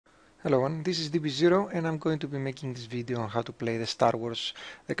Hello everyone, this is DB0 and I'm going to be making this video on how to play the Star Wars,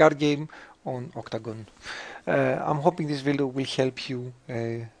 the card game, on Octagon. I'm hoping this video will help you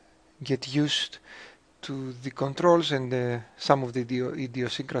get used to the controls and some of the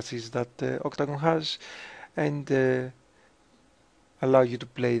idiosyncrasies that Octagon has, and allow you to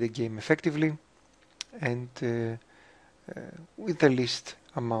play the game effectively and with the least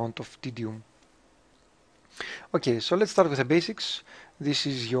amount of tedium. Okay, so let's start with the basics. This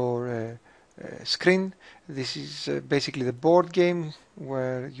is your screen. This is basically the board game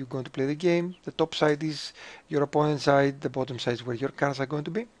where you're going to play the game. The top side is your opponent's side, the bottom side is where your cards are going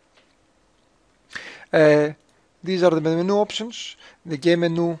to be. These are the menu options. The game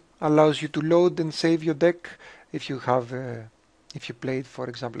menu allows you to load and save your deck if you have, if you played, for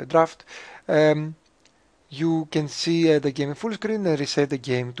example, a draft. You can see the game in full screen and reset the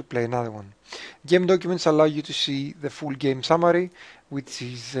game to play another one. Game documents allow you to see the full game summary, which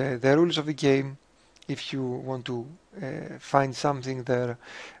is the rules of the game. If you want to find something there,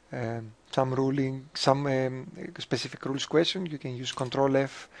 some ruling, some specific rules question, you can use Control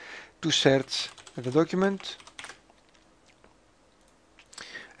F to search the document.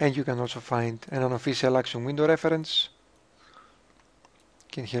 And you can also find an unofficial action window reference.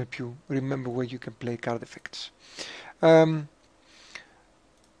 Can help you remember where you can play card effects. Then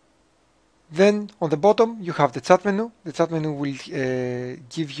on the bottom you have the chat menu. The chat menu will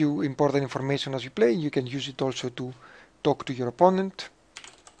give you important information as you play. You can use it also to talk to your opponent.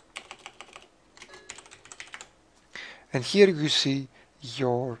 And here you see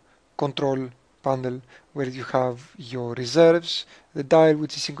your control panel where you have your reserves, the dial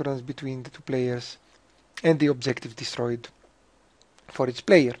which is synchronous between the two players, and the objective destroyed for each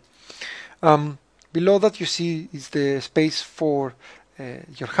player. Below that you see is the space for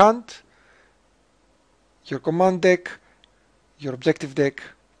your hand, your command deck, your objective deck,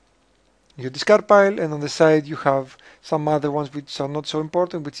 your discard pile, and on the side you have some other ones which are not so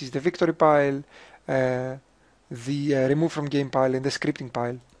important, which is the victory pile, the remove from game pile, and the scripting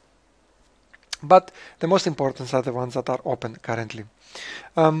pile. But the most important are the ones that are open currently.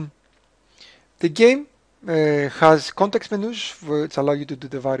 The game has context menus which allow you to do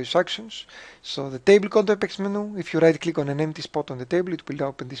the various actions. So the table context menu, if you right click on an empty spot on the table, it will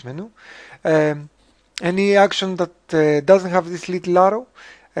open this menu. Any action that doesn't have this little arrow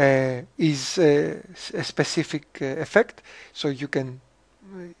is a specific effect, so you can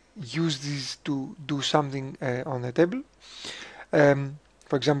use this to do something on the table.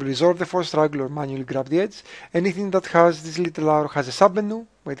 For example, resolve the force struggle or manually grab the edge. Anything that has this little arrow has a sub-menu,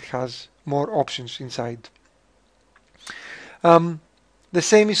 where it has more options inside. The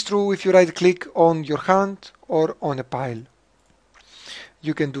same is true if you right click on your hand or on a pile.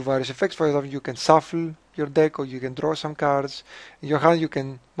 You can do various effects. For example, you can shuffle your deck, or you can draw some cards. In your hand you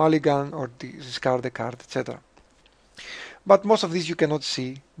can mulligan or discard a card, etc. But most of these you cannot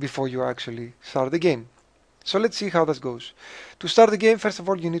see before you actually start the game. So let's see how that goes. To start the game, first of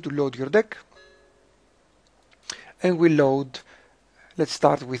all, you need to load your deck. And we load, let's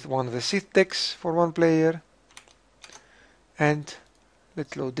start with one of the Sith decks for one player. And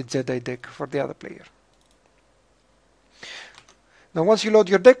let's load the Jedi deck for the other player. Now once you load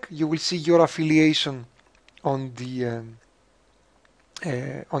your deck, you will see your affiliation on the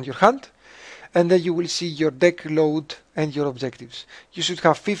on your hand. And then you will see your deck load and your objectives. You should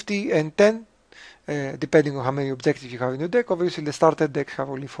have 50 and 10. Depending on how many objectives you have in your deck. Obviously the starter decks have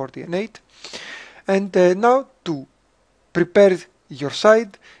only 40 and 8. And now to prepare your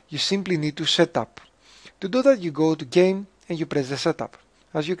side, you simply need to set up. To do that, you go to game and you press the setup.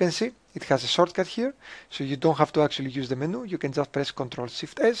 As you can see, it has a shortcut here, so you don't have to actually use the menu. You can just press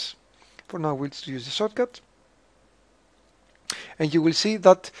Ctrl-Shift-S. For now we'll use the shortcut. And you will see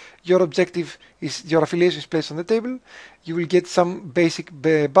that your objective is, your affiliation is placed on the table. You will get some basic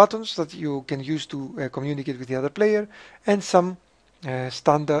buttons that you can use to communicate with the other player, and some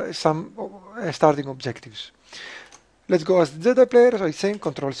starting objectives. Let's go as the Jedi player. So it's saying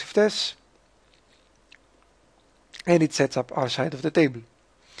Ctrl-Shift-S, and it sets up our side of the table.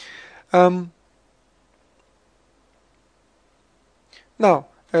 Now,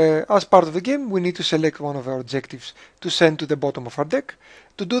 as part of the game, we need to select one of our objectives to send to the bottom of our deck.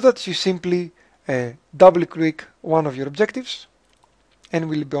 To do that, you simply double click one of your objectives, and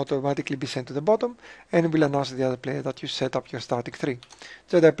will automatically be sent to the bottom, and will announce to the other player that you set up your starting 3.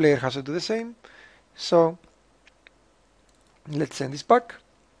 So the player has to do the same. So let's send this back.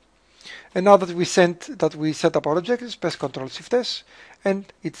 And now that we set up our objectives, press Ctrl-Shift-S,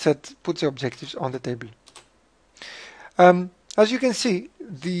 and it puts the objectives on the table. As you can see,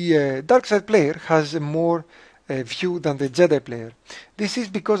 the dark side player has a more view than the Jedi player. This is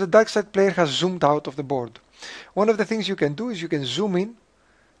because the dark side player has zoomed out of the board. One of the things you can do is you can zoom in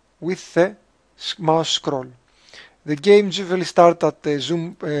with the mouse scroll. The games usually start at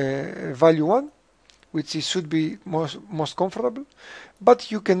zoom value 1, which should be most comfortable,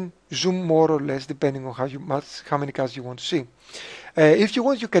 but you can zoom more or less depending on how many cards you want to see. If you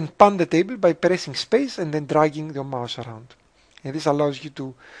want, you can pan the table by pressing space and then dragging your mouse around. And this allows you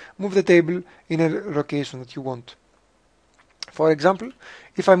to move the table in a location that you want. For example,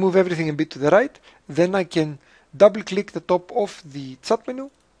 if I move everything a bit to the right, then I can double click the top of the chat menu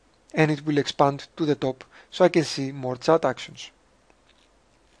and it will expand to the top so I can see more chat actions.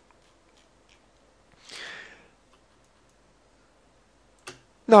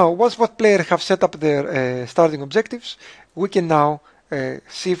 Now, once both players have set up their starting objectives, we can now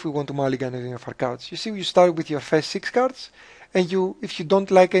see if we want to mulligan any of our cards. You see, you start with your first 6 cards, and if you don't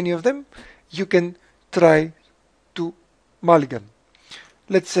like any of them, you can try to mulligan.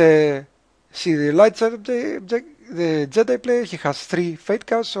 Let's see the light side of the Jedi player. He has 3 fate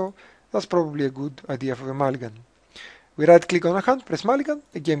cards, so that's probably a good idea for a mulligan. We right click on a hand, press mulligan,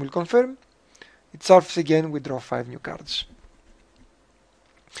 the game will confirm. It surfaces again, we draw 5 new cards.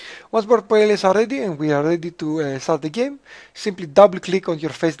 Once both players are ready and we are ready to start the game, simply double click on your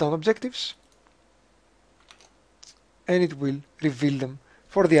face down objectives and it will reveal them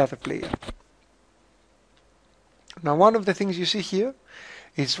for the other player. Now, one of the things you see here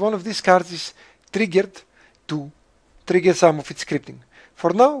is one of these cards is triggered to trigger some of its scripting.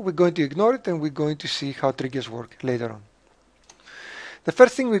 For now, we're going to ignore it and we're going to see how triggers work later on. The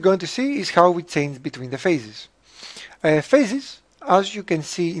first thing we're going to see is how we change between the phases. Phases, as you can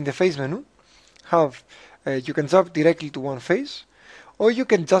see in the phase menu, you can jump directly to one phase, or you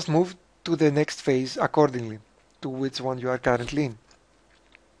can just move to the next phase accordingly to which one you are currently in.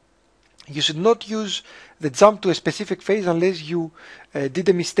 You should not use the jump to a specific phase unless you did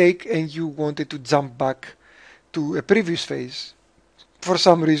a mistake and you wanted to jump back to a previous phase. For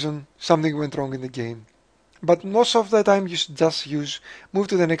some reason, something went wrong in the game. But most of the time you should just move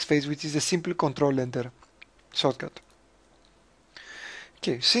to the next phase, which is a simple Control-Enter shortcut.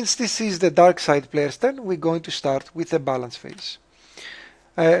 Okay, since this is the dark side player's turn, we're going to start with the balance phase.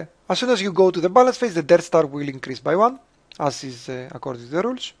 As soon as you go to the balance phase, the Death Star will increase by 1, as is according to the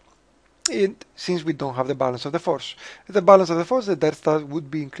rules. And since we don't have the balance of the Force, the balance of the Force, the Death Star would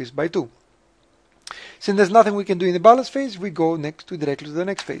be increased by 2. Since there's nothing we can do in the balance phase, we go directly to the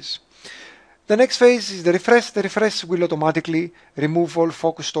next phase. The next phase is the refresh. The refresh will automatically remove all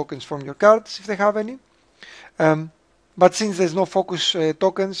focus tokens from your cards if they have any. But since there's no focus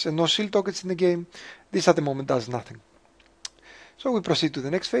tokens and no shield tokens in the game, this at the moment does nothing. So we proceed to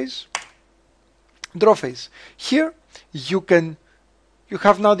the next phase. Draw phase. Here you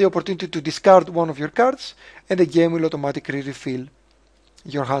have now the opportunity to discard one of your cards and the game will automatically refill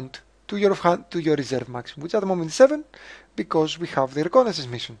your hand to your reserve maximum, which at the moment is 7 because we have the reconnaissance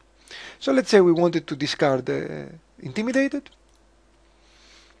mission. So let's say we wanted to discard Intimidated,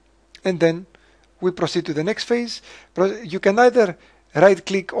 and then we proceed to the next phase. You can either right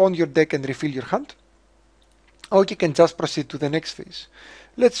click on your deck and refill your hand, or you can just proceed to the next phase.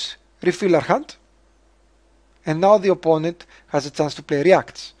 Let's refill our hand, and now the opponent has a chance to play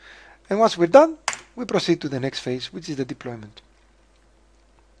reacts. And once we're done, we proceed to the next phase, which is the deployment.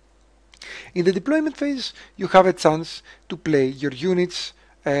 In the deployment phase, you have a chance to play your units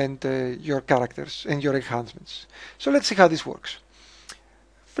and your characters and your enhancements. So let's see how this works.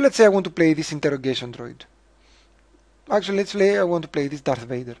 Let's say I want to play this interrogation droid. Actually, let's say I want to play this Darth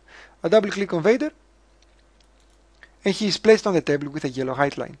Vader. I double click on Vader, and he is placed on the table with a yellow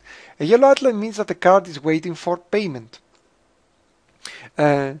outline. A yellow outline means that the card is waiting for payment.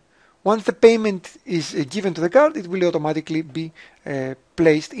 Once the payment is given to the card, it will automatically be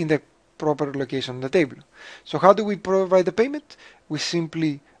placed in the proper location on the table. So how do we provide the payment? We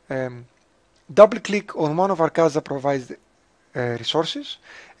simply double click on one of our cards that provides resources,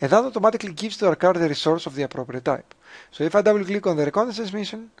 and that automatically gives to our card the resource of the appropriate type. So if I double click on the reconnaissance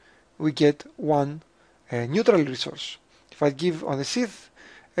mission, we get one neutral resource. If I give on the Sith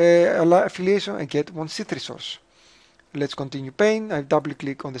affiliation, I get one Sith resource. Let's continue paying. I double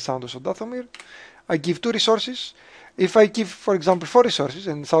click on the Sounders of Dathomir. I give 2 resources. If I give, for example, 4 resources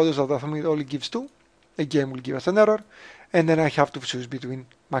and Sounders of Dathomir only gives 2, the game will give us an error, and then I have to choose between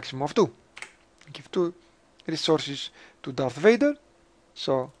maximum of 2. I give 2 resources to Darth Vader,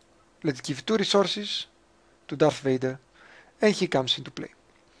 so let's give 2 resources to Darth Vader, and he comes into play.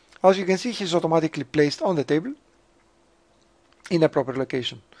 As you can see, he's automatically placed on the table in a proper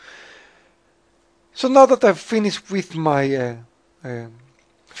location. So now that I've finished with my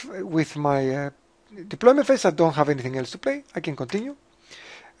deployment phase, I don't have anything else to play. I can continue.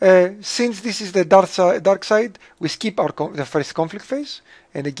 Since this is the dark side, we skip the first conflict phase,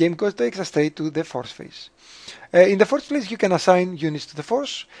 and the game takes us straight to the force phase. In the force phase, you can assign units to the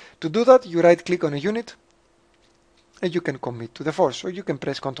force. To do that, you right-click on a unit, and you can commit to the force, or you can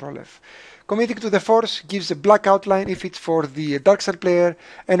press Ctrl F. Committing to the force gives a black outline if it's for the dark side player,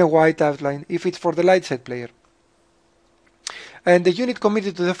 and a white outline if it's for the light side player. And the unit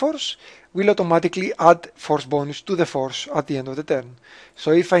committed to the force will automatically add force bonus to the force at the end of the turn.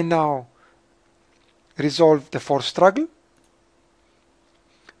 So if I now resolve the force struggle,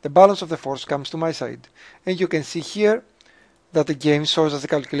 the balance of the force comes to my side. And you can see here that the game shows us the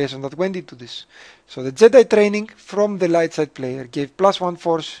calculation that went into this. So the Jedi training from the light side player gave +1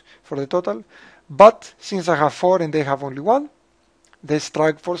 force for the total, but since I have 4 and they have only 1, the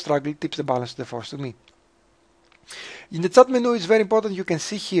force struggle tips the balance of the force to me. In the chat menu, it's very important. You can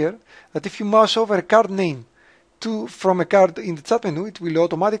see here that if you mouse over a card name from a card in the chat menu, it will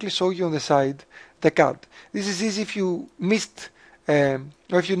automatically show you on the side the card. This is easy if you missed or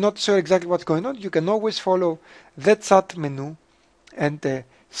if you're not sure exactly what's going on. You can always follow the chat menu and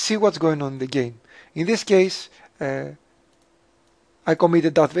see what's going on in the game. In this case, I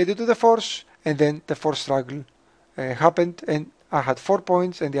committed Darth Vader to the force, and then the force struggle happened, and I had 4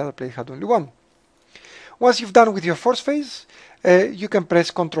 points and the other player had only 1. Once you've done with your force phase, you can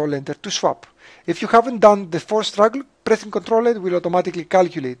press Ctrl Enter to swap. If you haven't done the force struggle, pressing Ctrl Enter will automatically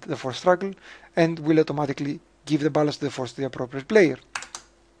calculate the force struggle and will automatically give the balance of the force to the appropriate player.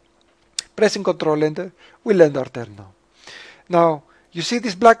 Pressing Ctrl Enter will end our turn now. Now, you see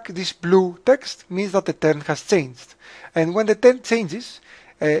this blue text means that the turn has changed. And when the turn changes,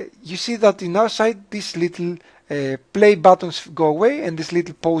 you see that in our side, these little play buttons go away and this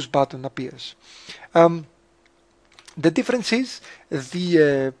little pause button appears. The difference is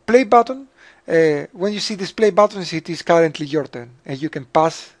the play button, when you see this play button, it is currently your turn and you can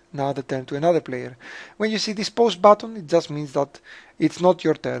pass now the turn to another player. When you see this pause button, it just means that it's not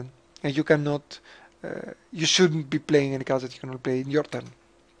your turn and you cannot, you shouldn't be playing any cards that you cannot play in your turn.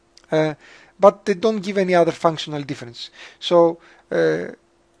 But they don't give any other functional difference. So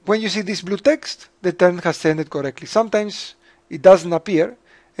when you see this blue text, the turn has ended correctly. Sometimes it doesn't appear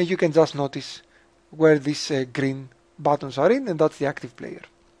and you can just notice where these green buttons are in, and that's the active player.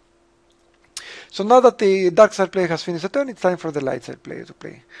 So now that the dark side player has finished a turn, it's time for the light side player to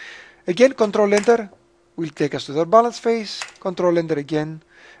play. Again, Ctrl Enter will take us to the balance phase. Ctrl Enter again,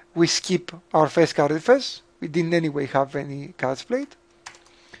 we skip our first card phase. We didn't anyway have any cards played.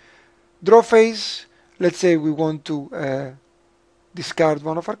 Draw phase, let's say we want to discard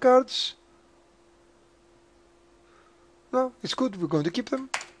one of our cards. No, it's good, we're going to keep them.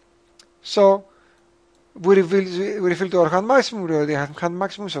 So we refill to our hand maximum. We already have hand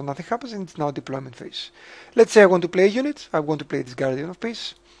maximum, so nothing happens, and it's now deployment phase. Let's say I want to play a unit. I want to play this Guardian of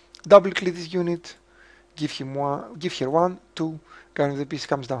Peace. Double click this unit, give her 1, 2, Guardian of the Peace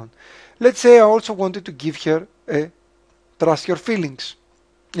comes down. Let's say I also wanted to give her a Trust Your Feelings,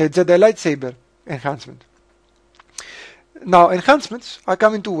 a Jedi Lightsaber enhancement. Now, enhancements are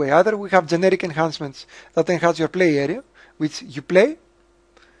coming two ways. Either we have generic enhancements that enhance your play area, which you play,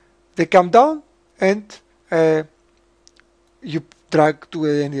 they come down, and you drag to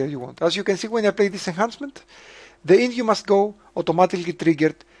any area you want. As you can see, when I play this enhancement, the In You Must Go automatically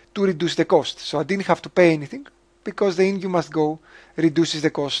triggered to reduce the cost. So I didn't have to pay anything, because the In You Must Go reduces the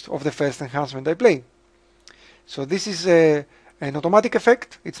cost of the first enhancement I play. So this is an automatic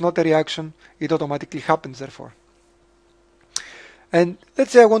effect. It's not a reaction. It automatically happens, therefore. And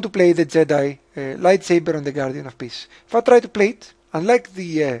let's say I want to play the Jedi lightsaber on the Guardian of Peace. If I try to play it, unlike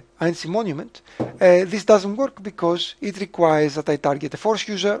the ANC Monument, this doesn't work because it requires that I target a Force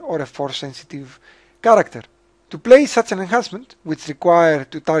user or a Force-sensitive character. To play such an enhancement, which requires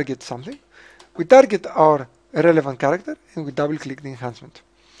to target something, we target our relevant character and we double-click the enhancement.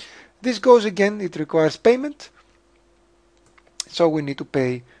 This goes again, it requires payment, so we need to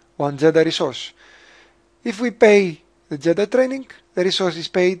pay 1 Jedi resource. If we pay the Jedi training, the resource is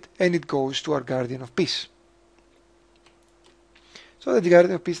paid and it goes to our Guardian of Peace. So the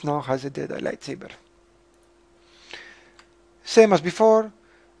Guardian of Peace now has a Jedi lightsaber. Same as before,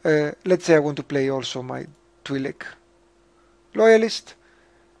 let's say I want to play also my Twi'lek loyalist.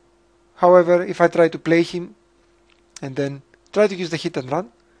 However, if I try to play him and then try to use the hit and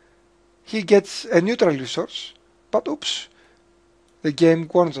run, he gets a neutral resource, but oops, the game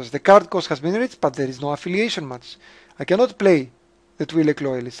warns us. The card cost has been reached, but there is no affiliation match. I cannot play the Twi'lek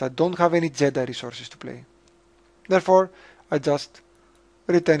loyalist. I don't have any Jedi resources to play. Therefore, I just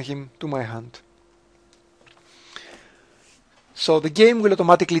return him to my hand. So the game will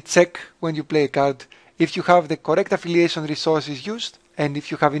automatically check when you play a card if you have the correct affiliation resources used and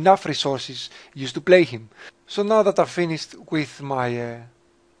if you have enough resources used to play him. So now that I've finished with my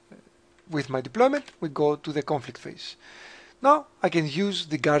deployment, we go to the conflict phase. Now I can use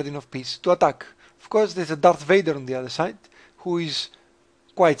the Guardian of Peace to attack. Of course, there's a Darth Vader on the other side who is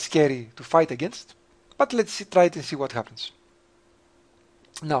quite scary to fight against, but let's try it and see what happens.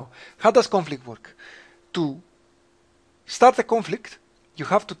 Now, how does conflict work? To start a conflict, you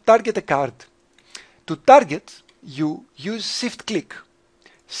have to target a card. To target, you use shift click.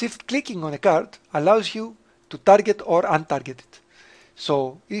 Shift clicking on a card allows you to target or untarget it.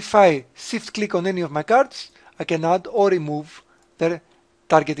 So if I shift click on any of my cards, I can add or remove their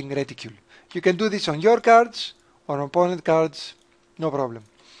targeting reticule. You can do this on your cards or on opponent cards, no problem.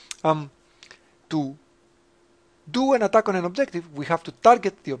 To do an attack on an objective, we have to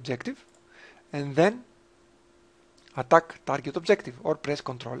target the objective and then attack target objective or press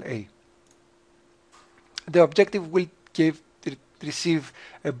Ctrl A. The objective will receive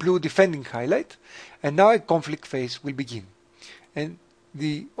a blue defending highlight, and now a conflict phase will begin, and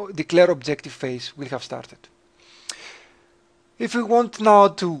the declare objective phase will have started. If we want now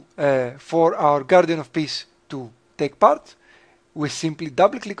to for our Guardian of Peace to take part, we simply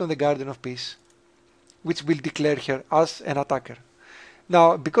double click on the Guardian of Peace, which will declare her as an attacker.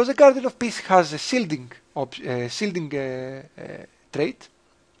 Now, because the Guardian of Peace has a shielding trait,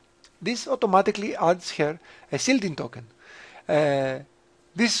 this automatically adds her a shielding token.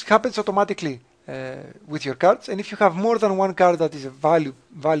 This happens automatically with your cards, and if you have more than one card that is a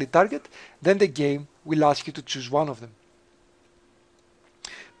valid target, then the game will ask you to choose one of them.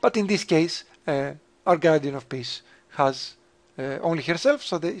 But in this case, our Guardian of Peace has only herself,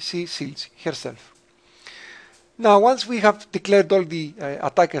 so she shields herself. Now, once we have declared all the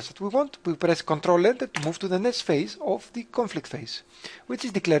attackers that we want, we press Ctrl Enter to move to the next phase of the conflict phase, which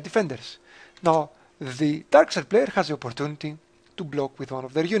is declare defenders. Now, the dark side player has the opportunity to block with one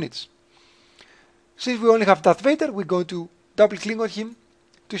of their units. Since we only have Darth Vader, we're going to double click on him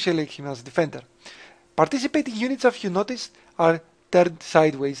to select him as defender. Participating units, as you noticed, are turned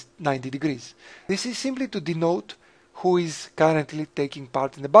sideways 90 degrees. This is simply to denote who is currently taking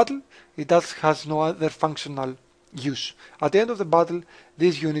part in the battle. It has no other functional use. At the end of the battle,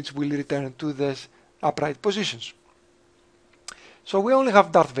 these units will return to their upright positions. So we only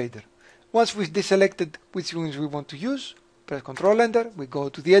have Darth Vader. Once we've deselected which units we want to use, press Ctrl Enter, we go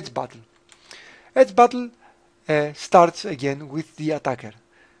to the Edge Battle. Edge Battle starts again with the attacker.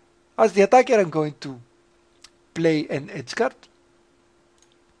 As the attacker, I'm going to play an Edge card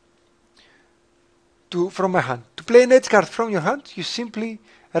from my hand. To play an Edge card from your hand, you simply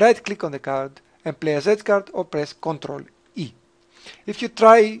right click on the card and play as Edge card or press Ctrl E. If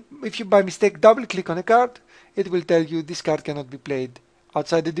you by mistake double click on a card, it will tell you this card cannot be played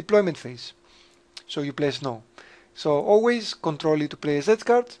outside the deployment phase. So you press no. So always Ctrl E to play as Edge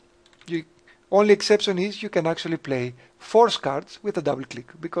card. Only exception is you can actually play force cards with a double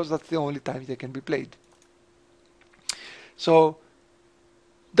click, because that's the only time they can be played. So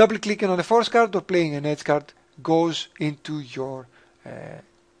double clicking on a force card or playing an edge card goes into your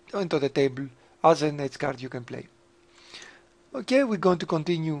into the table as an edge card you can play. Okay, we're going to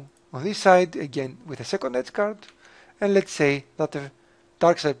continue on this side again with a second edge card, and let's say that the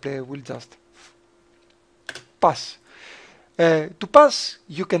dark side player will just pass. To pass,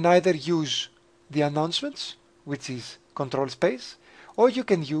 you can either use the announcements, which is control space, or you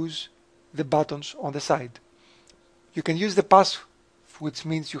can use the buttons on the side. You can use the pass, which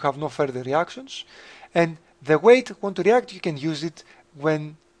means you have no further reactions, and the way to want to react, you can use it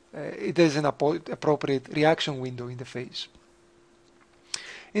when it is an appropriate reaction window in the phase.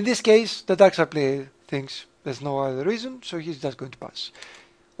 In this case, the dark side player thinks there's no other reason, so he's just going to pass.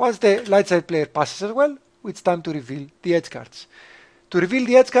 Once the light side player passes as well, it's time to reveal the edge cards. To reveal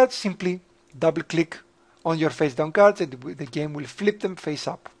the edge cards, simply double click on your face down cards and the game will flip them face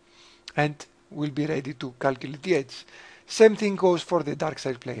up and will be ready to calculate the edge. Same thing goes for the dark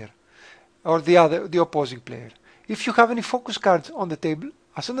side player or the opposing player. If you have any focus cards on the table,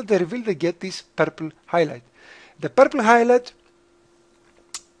 as soon as they reveal, they get this purple highlight. The purple highlight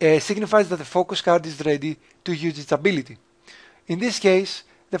signifies that the focus card is ready to use its ability. In this case,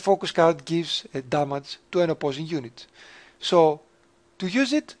 the focus card gives a damage to an opposing unit. So to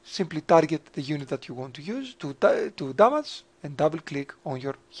use it, simply target the unit that you want to use to damage and double click on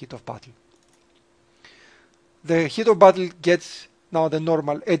your hit of battle. The hit of battle gets now the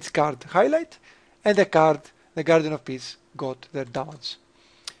normal edge card highlight, and the Guardian of Peace got their damage.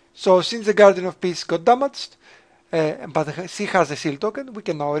 So since the Guardian of Peace got damaged, but she has a shield token, we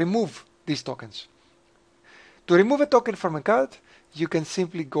can now remove these tokens. To remove a token from a card, you can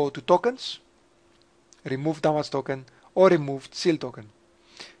simply go to Tokens, remove damage token, or remove seal token.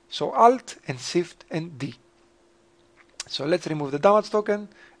 So Alt and Shift and D. So let's remove the damage token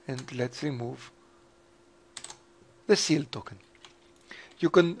and let's remove the seal token. You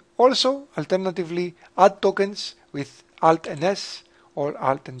can also alternatively add tokens with Alt and S or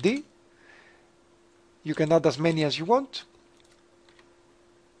Alt and D. You can add as many as you want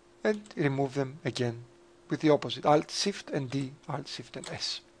and remove them again with the opposite, Alt, Shift and D, Alt, Shift and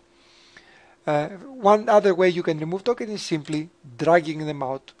S. One other way you can remove tokens is simply dragging them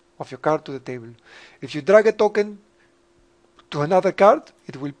out of your card to the table. If you drag a token to another card,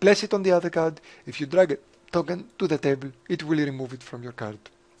 it will place it on the other card. If you drag a token to the table, it will remove it from your card.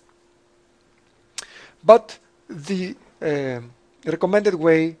 But the recommended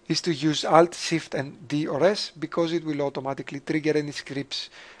way is to use Alt, Shift and D or S, because it will automatically trigger any scripts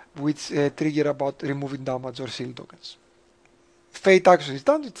which trigger about removing damage or seal tokens. Fate action is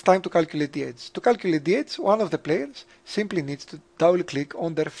done, it's time to calculate the edge. To calculate the edge, one of the players simply needs to double click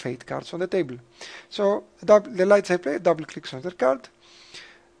on their fate cards on the table. So the light side player double clicks on their card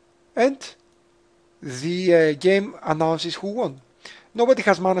and the game announces who won. Nobody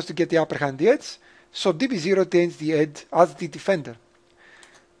has managed to get the upper hand the edge, so DB0 retains the edge as the defender.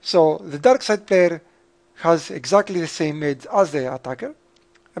 So the dark side player has exactly the same edge as the attacker,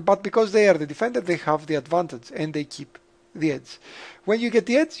 but because they are the defender, they have the advantage and they keep the edge. When you get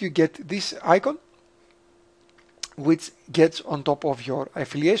the edge, you get this icon which gets on top of your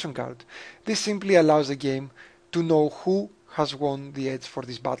affiliation card. This simply allows the game to know who has won the edge for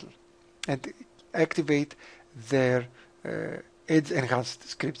this battle and activate their edge enhanced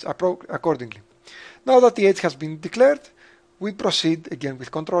scripts accordingly. Now that the edge has been declared, we proceed again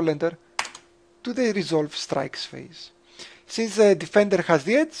with Control Enter to the Resolve Strikes phase. Since the defender has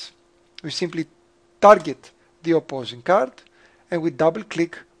the edge, we simply target the opposing card and we double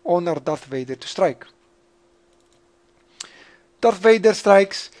click on our Darth Vader to strike. Darth Vader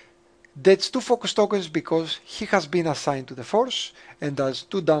strikes, deads 2 focus tokens because he has been assigned to the Force and does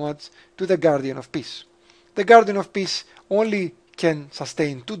 2 damage to the Guardian of Peace. The Guardian of Peace only can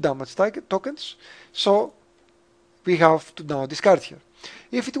sustain 2 damage tokens, so we have to now discard here.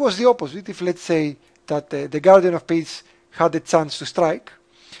 If it was the opposite, if let's say that the Guardian of Peace had a chance to strike,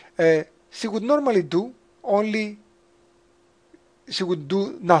 she would normally do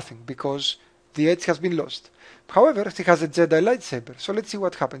nothing because the edge has been lost. However, she has a Jedi lightsaber, so let's see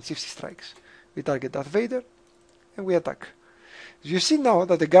what happens if she strikes. We target Darth Vader and we attack. You see now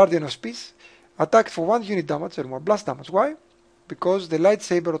that the Guardian of Peace attacked for 1 unit damage or more blast damage. Why? Because the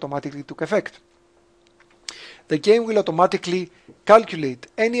lightsaber automatically took effect. The game will automatically calculate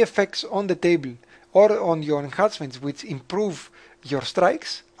any effects on the table or on your enhancements which improve your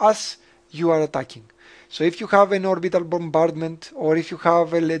strikes as you are attacking. So if you have an orbital bombardment, or if you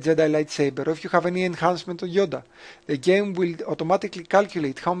have a Jedi lightsaber, or if you have any enhancement on Yoda, the game will automatically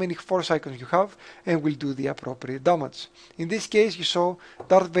calculate how many Force icons you have and will do the appropriate damage. In this case, you saw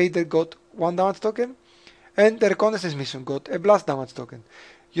Darth Vader got 1 damage token and the reconnaissance mission got a blast damage token.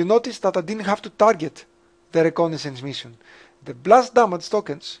 You notice that I didn't have to target the reconnaissance mission. The blast damage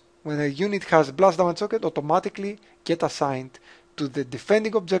tokens, when a unit has a blast damage token, automatically get assigned to the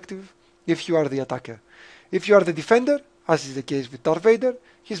defending objective if you are the attacker. If you are the defender, as is the case with Darth Vader,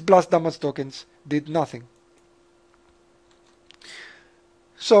 his blast damage tokens did nothing.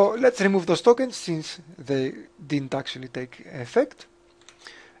 So let's remove those tokens since they didn't actually take effect.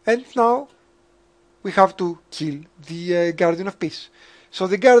 And now we have to kill the Guardian of Peace. So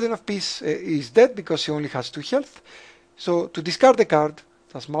the Guardian of Peace is dead because he only has 2 health. So to discard the card,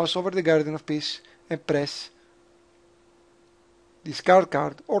 just mouse over the Guardian of Peace and press discard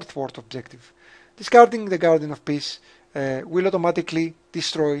card or thwart objective. Discarding the Guardian of Peace will automatically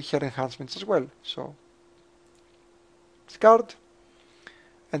destroy her enhancements as well. So discard,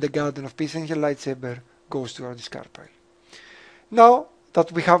 and the Guardian of Peace and her lightsaber goes to our discard pile. Now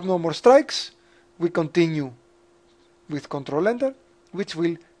that we have no more strikes, we continue with Control Enter, which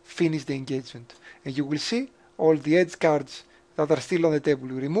will finish the engagement. And you will see all the edge cards that are still on the table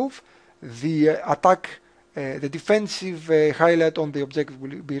will remove. The attack, the defensive highlight on the objective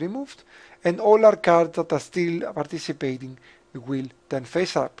will be removed, and all our cards that are still participating will then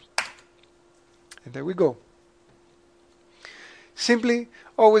face up. And there we go. Simply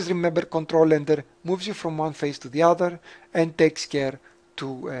always remember Control Enter moves you from one phase to the other and takes care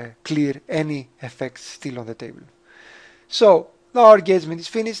to clear any effects still on the table. So now our engagement is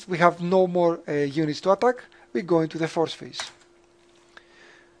finished. We have no more units to attack. We go into the Force phase.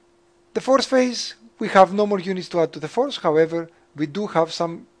 The Force phase, we have no more units to add to the Force. However, we do have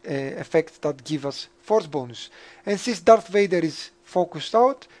some effects that give us force bonus. And since Darth Vader is focused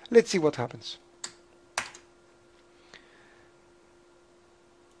out, let's see what happens.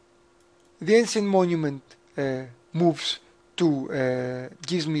 The Ancient Monument moves to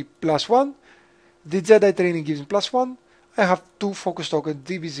gives me +1. The Jedi Training gives me +1. I have 2 focus tokens.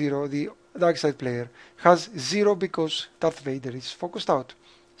 DB0, the dark side player, has 0 because Darth Vader is focused out.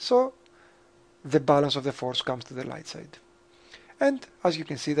 So the balance of the force comes to the light side. And as you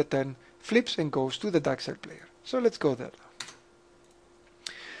can see, the turn flips and goes to the dark side player. So let's go there.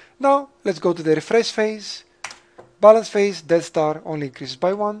 Now let's go to the refresh phase. Balance phase, Death Star only increases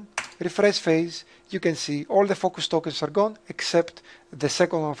by 1. Refresh phase, you can see all the focus tokens are gone except the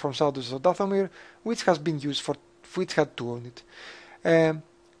second one from Shadows of Dathomir, which has been used for which had 2 on it.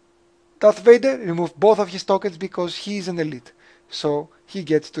 Darth Vader removed both of his tokens because he is an elite, so he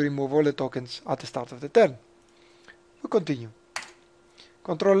gets to remove all the tokens at the start of the turn. We continue.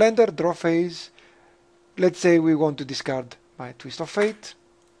 Control Enter, draw phase. Let's say we want to discard my Twist of Fate.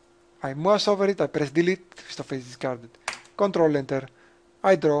 I mouse over it, I press delete, Twist of Fate is discarded. Control Enter,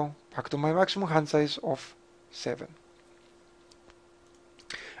 I draw back to my maximum hand size of 7.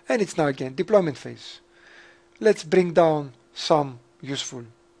 And it's now again deployment phase. Let's bring down some useful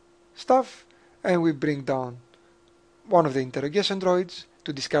stuff, and we bring down one of the interrogation droids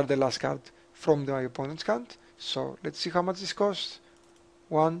to discard the last card from my opponent's hand. So let's see how much this costs.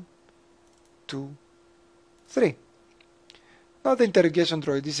 1, 2, 3. Now the interrogation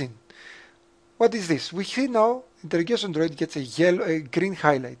droid is in. What is this? We see now interrogation droid gets a green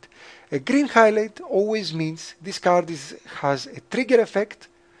highlight. A green highlight always means this card has a trigger effect,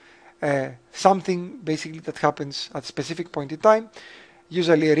 something basically that happens at a specific point in time,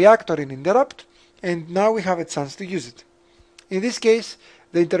 usually a react or an interrupt, and now we have a chance to use it. In this case,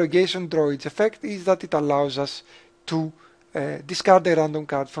 the interrogation droid's effect is that it allows us to discard a random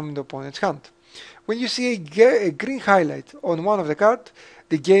card from the opponent's hand. When you see a green highlight on one of the cards,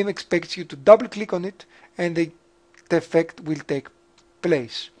 the game expects you to double click on it and the effect will take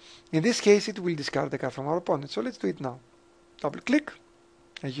place. In this case, it will discard the card from our opponent. So let's do it now. Double click,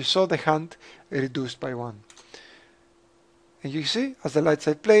 and you saw the hand reduced by 1. And you see, as the light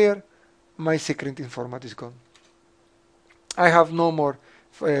side player, my secret informant is gone. I have no more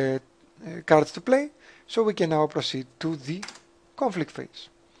cards to play, so we can now proceed to the conflict phase.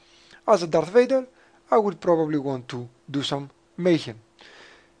 As a Darth Vader, I would probably want to do some mayhem.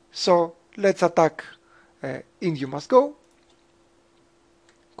 So let's attack In You Must Go.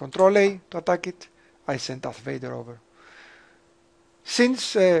 Control A to attack it. I send Darth Vader over.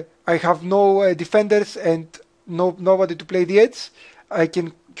 Since I have no defenders and nobody to play the edge,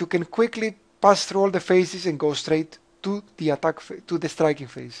 you can quickly pass through all the phases and go straight to the attack to the striking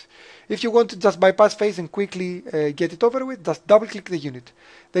phase. If you want to just bypass phase and quickly get it over with, just double click the unit.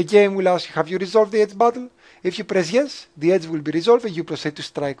 The game will ask you, have you resolved the edge battle? If you press yes, the edge will be resolved and you proceed to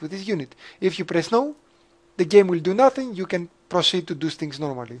strike with this unit. If you press no, the game will do nothing. You can proceed to do things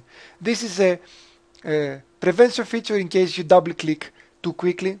normally. This is a prevention feature in case you double click too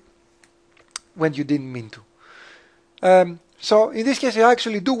quickly when you didn't mean to. So in this case, I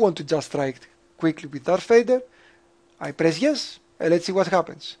actually do want to just strike quickly with Darth Vader. I press yes, and let's see what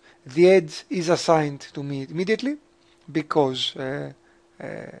happens. The edge is assigned to me immediately because we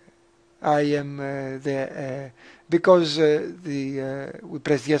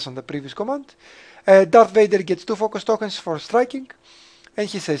pressed yes on the previous command. Darth Vader gets 2 focus tokens for striking, and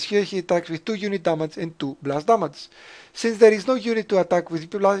he says here he attacks with 2 unit damage and 2 blast damage. Since there is no unit to attack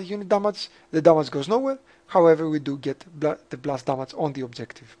with unit damage, the damage goes nowhere. However, we do get the blast damage on the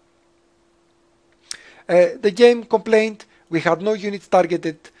objective. The game complained we had no units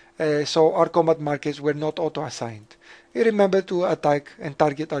targeted, so our combat markers were not auto-assigned. Remember to attack and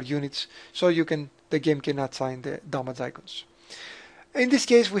target our units so the game can assign the damage icons. In this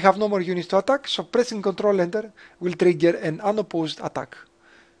case, we have no more units to attack, so pressing Control Enter will trigger an unopposed attack.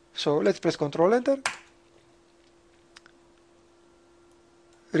 So let's press Control Enter.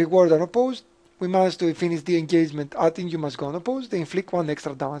 Reward unopposed. We managed to finish the engagement at In You Must Go unopposed. They inflict 1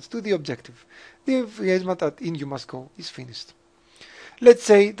 extra damage to the objective. The engagement at In You Must Go is finished. Let's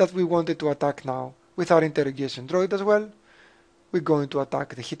say that we wanted to attack now with our interrogation droid as well. We're going to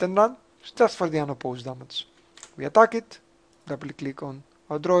attack the hit and run just for the unopposed damage. We attack it, double click on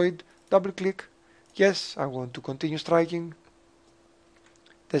our droid, double click, yes, I want to continue striking.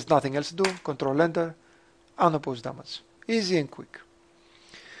 There's nothing else to do, Control Enter, unopposed damage. Easy and quick.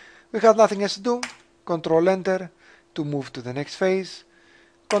 We have nothing else to do, Control Enter to move to the next phase,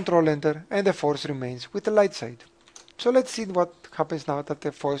 Control Enter, and the force remains with the light side. So let's see what happens now that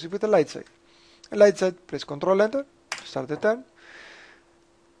the force is with the light side. The light side, press Control Enter, start the turn.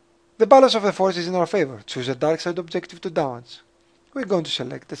 The balance of the force is in our favor. Choose a dark side objective to damage. We're going to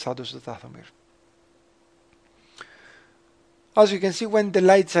select the Shadows of Dathomir. As you can see, when the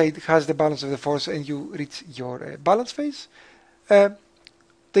light side has the balance of the force and you reach your balance phase,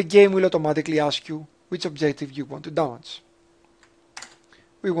 the game will automatically ask you which objective you want to damage.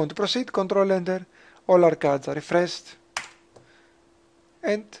 We want to proceed, Control Enter, all our cards are refreshed,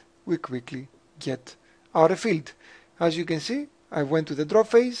 and we quickly get our refilled. As you can see, I went to the draw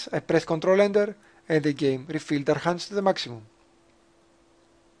phase, I pressed Control Enter, and the game refilled our hands to the maximum.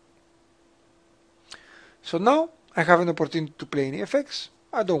 So now I have an opportunity to play any effects.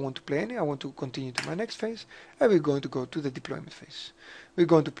 I don't want to play any, I want to continue to my next phase, and we're going to go to the deployment phase. We're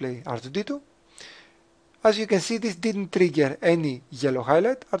going to play R2-D2. As you can see, this didn't trigger any yellow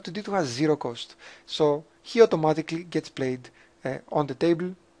highlight. R2-D2 has 0 cost, so he automatically gets played on the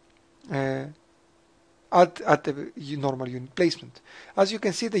table at the normal unit placement. As you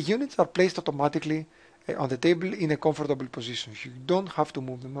can see, the units are placed automatically on the table in a comfortable position. You don't have to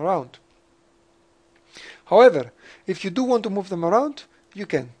move them around. However, if you do want to move them around, you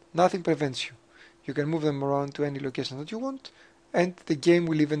can. Nothing prevents you. You can move them around to any location that you want, and the game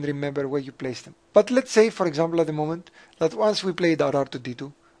will even remember where you placed them. But let's say, for example, at the moment, that once we played our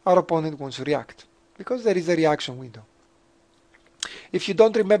R2-D2, our opponent wants to react, because there is a reaction window. If you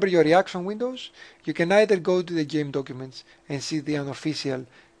don't remember your reaction windows, you can either go to the game documents and see the unofficial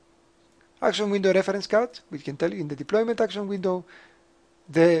action window reference card, which can tell you in the deployment action window,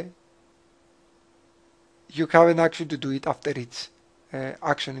 you have an action to do it after each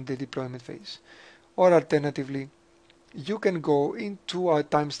action in the deployment phase. Or alternatively, you can go into our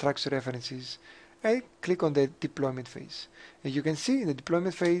time structure references and click on the deployment phase. And you can see in the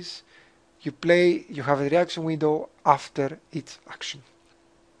deployment phase, you have a reaction window after each action.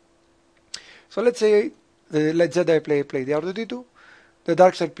 So let's say the Jedi player played the R2-D2, the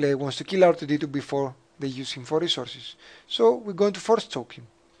dark side player wants to kill R2-D2 before they use him for resources. So we're going to force choke him.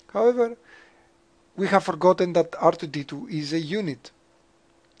 However, we have forgotten that R2-D2 is a unit,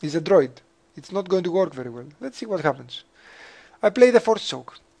 is a droid. It's not going to work very well. Let's see what happens. I play the force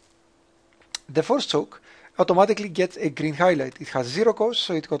choke. The force choke automatically gets a green highlight. It has 0 cost,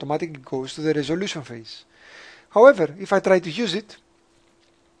 so it automatically goes to the resolution phase. However, if I try to use it,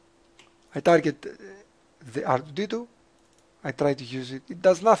 I target the R2-D2, I try to use it, it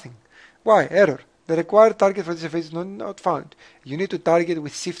does nothing. Why? Error. The required target for this phase is not found. You need to target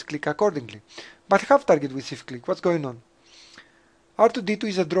with shift click accordingly. But I have target with shift click. What's going on? R2-D2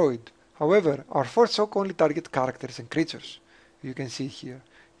 is a droid. However, our force choke only targets characters and creatures. You can see here.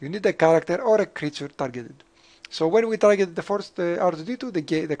 You need a character or a creature targeted. So when we target the force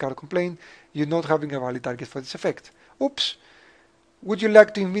R2-D2, the card complained, you're not having a valid target for this effect. Oops! Would you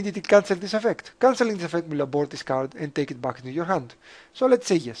like to immediately cancel this effect? Cancelling this effect will abort this card and take it back into your hand. So let's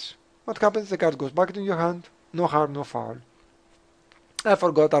say yes. What happens? The card goes back into your hand. No harm, no foul. I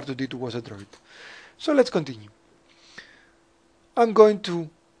forgot R2-D2 was a droid. So let's continue. I'm going to,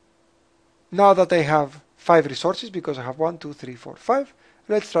 now that I have 5 resources, because I have 1, 2, 3, 4, 5,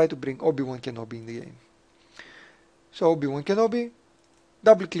 let's try to bring Obi-Wan Kenobi in the game. So Obi-Wan Kenobi,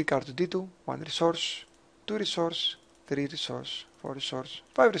 double click R2-D2, 1 resource, 2 resource, 3 resource, 4 resource,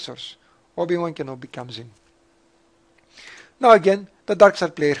 5 resource. Obi-Wan Kenobi comes in. Now again, the dark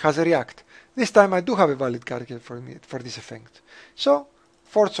side player has a react. This time I do have a valid target for this effect. So,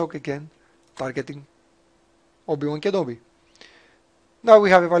 force choke again, targeting Obi-Wan Kenobi. Now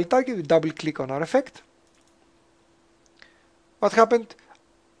we have a valid target, we double click on our effect. What happened?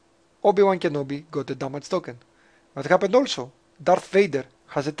 Obi-Wan Kenobi got a damage token. What happened also? Darth Vader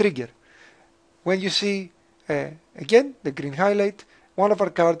has a trigger. When you see again the green highlight, one of our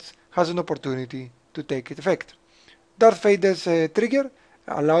cards has an opportunity to take effect. Darth Vader's trigger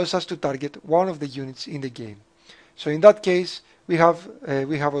allows us to target one of the units in the game. So in that case, we have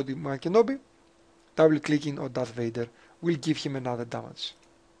Obi-Wan Kenobi. Double clicking on Darth Vader will give him another damage.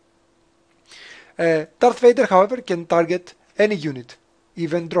 Darth Vader, however, can target any unit,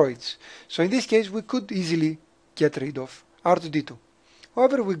 even droids. So in this case, we could easily get rid of R2-D2.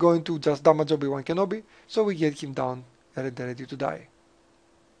 However, we're going to just damage Obi-Wan Kenobi, so we get him down and ready to die.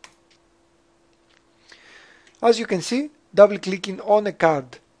 As you can see, double clicking on a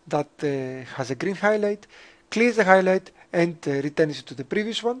card that has a green highlight clears the highlight and returns it to the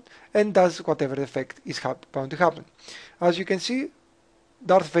previous one and does whatever effect is bound to happen. As you can see,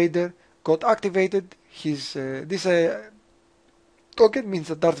 Darth Vader got activated. This token means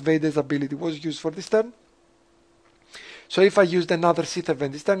that Darth Vader's ability was used for this turn. So if I used another Sith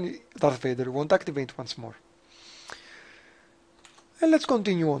event this turn, Darth Vader won't activate once more. And let's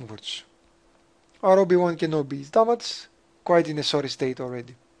continue onwards. Our Obi-Wan Kenobi is damaged, quite in a sorry state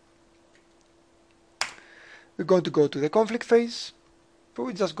already. we're going to go to the conflict phase, but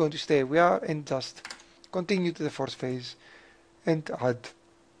we're just going to stay where we are and just continue to the force phase and add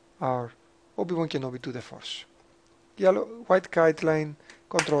our Obi-Wan Kenobi to the force. Yellow, white guideline,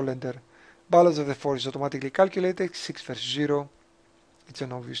 control enter. Balance of the force is automatically calculated, 6 versus 0. It's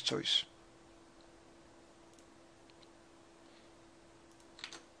an obvious choice.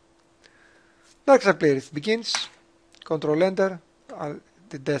 Dark Side player begins, control enter,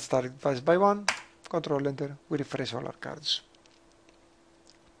 the Death Star advanced by 1, control enter, we refresh all our cards.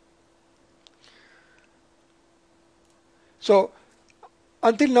 So,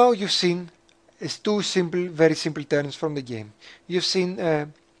 until now you've seen two simple, very simple turns from the game. You've seen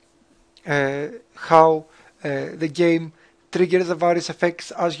how the game triggers the various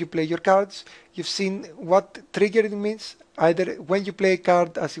effects as you play your cards. You've seen what triggering means, either when you play a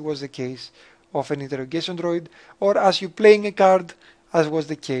card, as it was the case of an interrogation droid, or as you playing a card, as was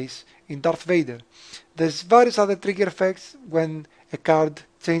the case in Darth Vader. There's various other trigger effects when a card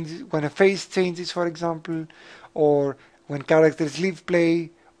changes, when a phase changes, for example, or when characters leave play,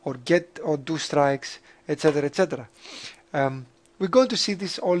 or get or do strikes, etc., etc. We're going to see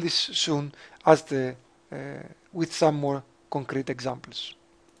all this soon as with some more concrete examples.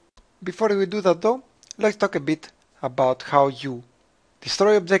 Before we do that though, let's talk a bit about how you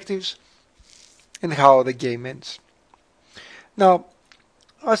destroy objectives and how the game ends. Now,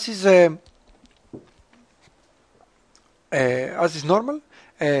 as is normal,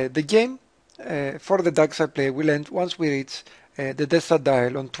 the game for the Dark Side player will end once we reach the Death Star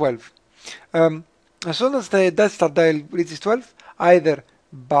dial on 12. As soon as the Death Star dial reaches 12, either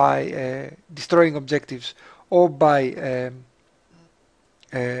by destroying objectives or by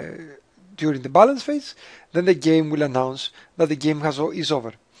during the balance phase, then the game will announce that the game is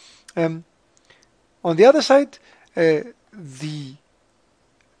over. On the other side, the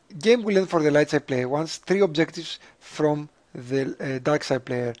game will end for the light side player once 3 objectives from the dark side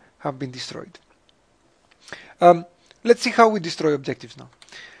player have been destroyed. Let's see how we destroy objectives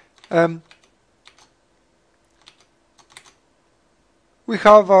now. We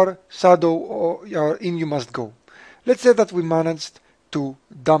have our shadow or our in you must go. Let's say that we managed to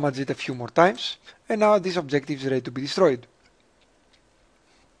damage it a few more times, and now this objective is ready to be destroyed.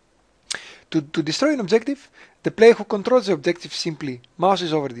 To destroy an objective, the player who controls the objective simply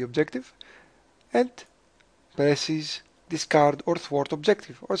mouses over the objective and presses discard or thwart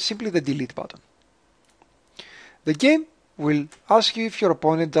objective, or simply the delete button. The game will ask you if your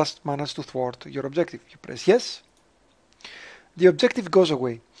opponent just managed to thwart your objective. You press yes, the objective goes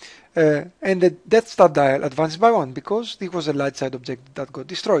away, and the Death Star dial advances by 1 because this was a light side objective that got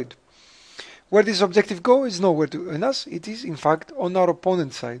destroyed. Where this objective goes is nowhere on us, it is in fact on our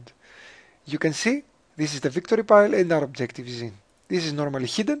opponent's side. You can see this is the victory pile and our objective is in. This is normally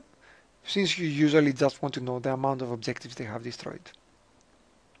hidden, since you usually just want to know the amount of objectives they have destroyed.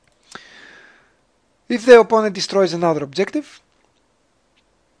 If the opponent destroys another objective,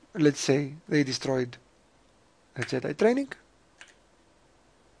 let's say they destroyed a Jedi training,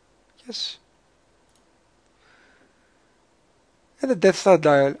 yes, and the Death Star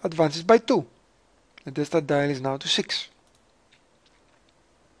dial advances by 2. The Death Star dial is now to 6.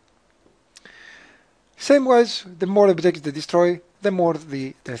 Same wise, the more objectives they destroy, the more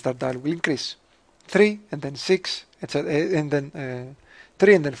the Death Star dial will increase. 3 and then 6, etc., and then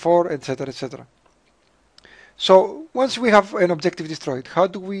 3 and then 4, etc., etc. So once we have an objective destroyed, how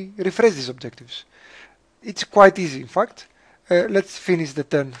do we refresh these objectives? It's quite easy, in fact. Let's finish the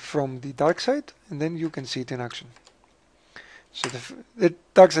turn from the dark side, and then you can see it in action. So the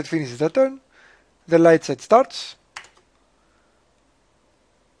dark side finishes the turn, the light side starts.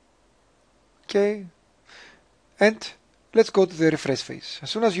 Okay. And let's go to the refresh phase. As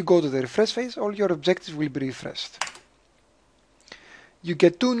soon as you go to the refresh phase, all your objectives will be refreshed. You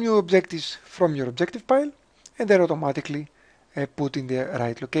get 2 new objectives from your objective pile, and they're automatically put in the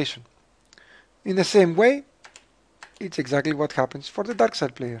right location. In the same way, it's exactly what happens for the dark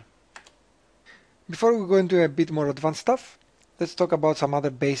side player. Before we go into a bit more advanced stuff, let's talk about some other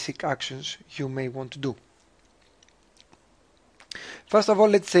basic actions you may want to do. First of all,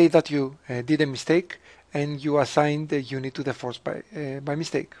 let's say that you did a mistake and you assigned the unit to the force by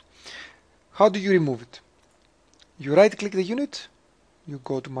mistake. How do you remove it? You right click the unit, you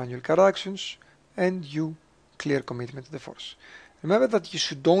go to manual card actions, and you clear commitment to the force. Remember that you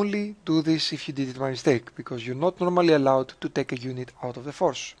should only do this if you did it by mistake, because you're not normally allowed to take a unit out of the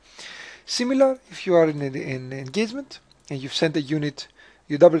force. Similar, if you are in an engagement and you've sent a unit,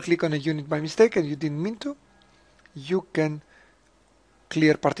 you double click on a unit by mistake and you didn't mean to, you can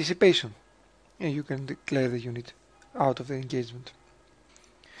clear participation and you can declare the unit out of the engagement.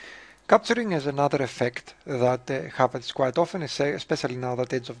 Capturing is another effect that happens quite often, especially now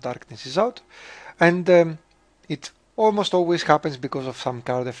that Edge of Darkness is out, and it almost always happens because of some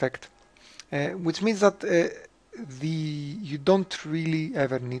card effect, which means that you don't really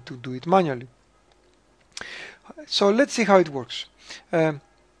ever need to do it manually. So let's see how it works. We're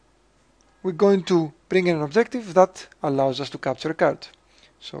going to bring in an objective that allows us to capture a card.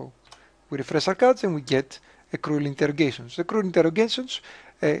 So we refresh our cards and we get a cruel interrogations. The cruel interrogations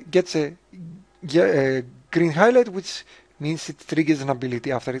gets a green highlight, which means it triggers an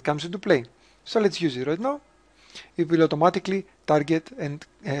ability after it comes into play. So let's use it right now. It will automatically target and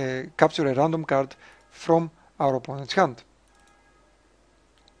capture a random card from our opponent's hand.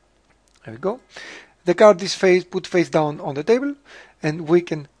 There we go. The card is put face down on the table, and we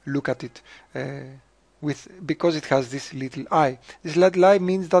can look at it because it has this little eye. This little eye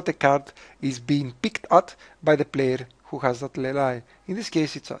means that the card is being picked at by the player who has that little eye. In this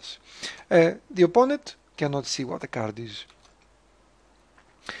case, it's us. The opponent cannot see what the card is.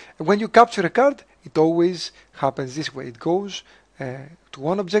 When you capture a card, it always happens this way. It goes to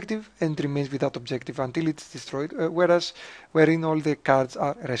one objective and remains with that objective until it's destroyed, wherein all the cards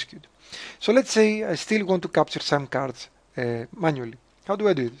are rescued. So let's say I still want to capture some cards manually. How do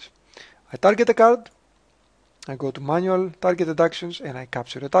I do this? I target a card, I go to manual targeted actions, and I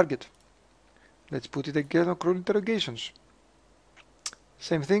capture a target. Let's put it again on cruel interrogations.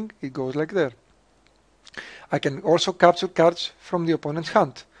 Same thing, it goes like there. I can also capture cards from the opponent's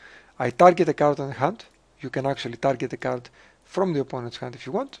hand. I target a card on the hand. You can actually target a card from the opponent's hand if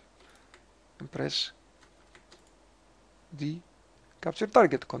you want, and press the capture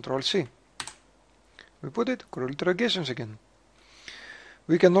target, Control C. We put it, cruel interrogations again.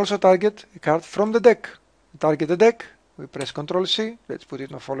 We can also target a card from the deck. We target the deck, we press Control C, let's put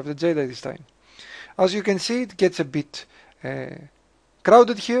it on Fall of the Jedi this time. As you can see, it gets a bit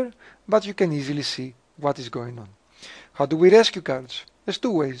crowded here, but you can easily see what is going on. How do we rescue cards? There's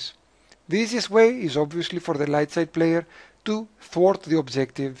two ways. The easiest way is obviously for the light side player to thwart the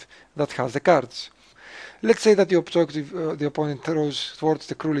objective that has the cards. Let's say that the opponent thwarts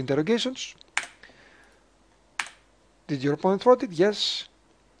the cruel interrogations. Did your opponent thwart it? Yes.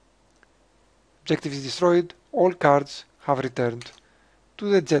 Objective is destroyed. All cards have returned to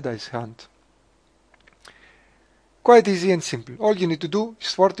the Jedi's hand. Quite easy and simple. All you need to do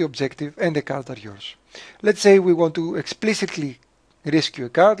is thwart the objective and the cards are yours. Let's say we want to explicitly rescue a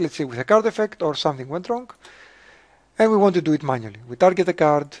card, let's say with a card effect or something went wrong, and we want to do it manually. We target a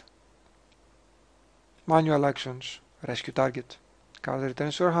card, manual actions, rescue target, card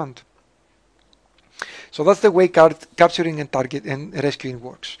returns to your hand. So that's the way card capturing and target and rescuing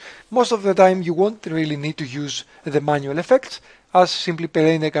works. Most of the time you won't really need to use the manual effects, as simply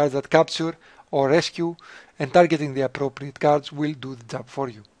playing the cards that capture or rescue and targeting the appropriate cards will do the job for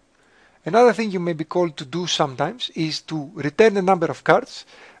you. Another thing you may be called to do sometimes is to return a number of cards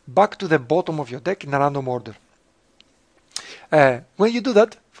back to the bottom of your deck in a random order. When you do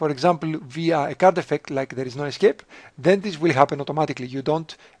that, for example, via a card effect like There Is No Escape, then this will happen automatically. You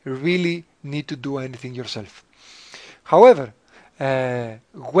don't really need to do anything yourself. However,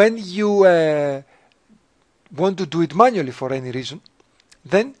 when you want to do it manually for any reason,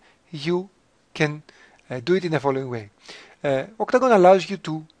 then you can do it in the following way. OCTGN allows you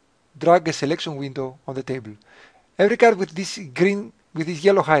to drag a selection window on the table. Every card with this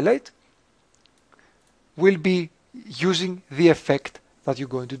yellow highlight will be using the effect that you're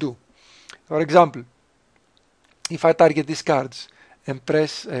going to do. For example, if I target these cards and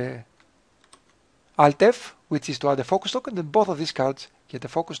press Alt F, which is to add a focus token, then both of these cards get a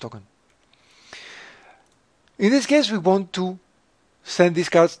focus token. In this case, we want to send these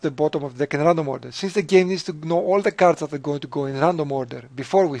cards to the bottom of the deck in random order. Since the game needs to know all the cards that are going to go in random order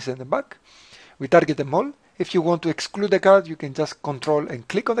before we send them back, we target them all. If you want to exclude a card, you can just control and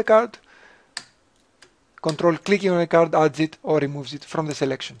click on the card. Control clicking on a card adds it or removes it from the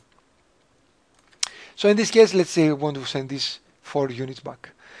selection. So in this case, let's say we want to send these 4 units back.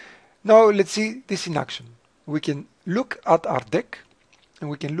 Now let's see this in action. We can look at our deck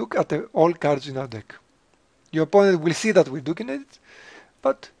and we can look at all cards in our deck. Your opponent will see that we're looking at it,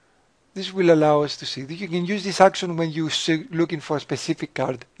 but this will allow us to see that you can use this action when you're looking for a specific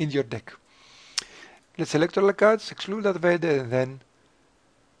card in your deck. Let's select all the cards, exclude that Vader, and then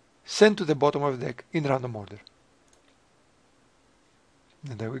send to the bottom of the deck in random order.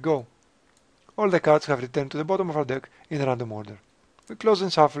 And there we go. All the cards have returned to the bottom of our deck in random order. We close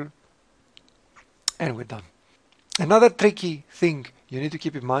and shuffle, and we're done. Another tricky thing you need to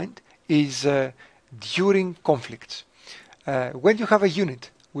keep in mind is during conflicts. When you have a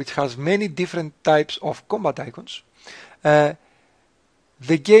unit which has many different types of combat icons, the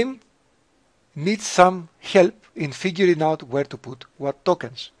game needs some help in figuring out where to put what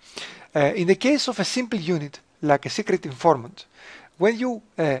tokens. In the case of a simple unit like a secret informant, when you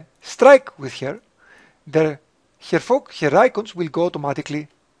strike with her, her icons will go automatically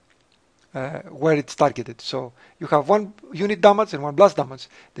where it's targeted. So you have one unit damage and one blast damage.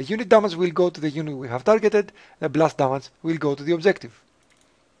 The unit damage will go to the unit we have targeted, the blast damage will go to the objective.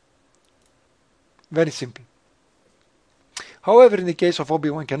 Very simple. However, in the case of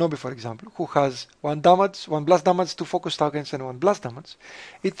Obi-Wan Kenobi, for example, who has one blast damage, 2 focus tokens, and 1 blast damage,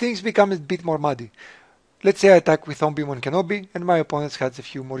 things become a bit more muddy. Let's say I attack with Obi-Wan Kenobi, and my opponent has a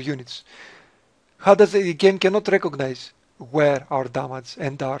few more units. How does the game cannot recognize where our damage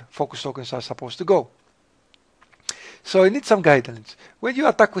and our focus tokens are supposed to go? So it needs some guidance. When you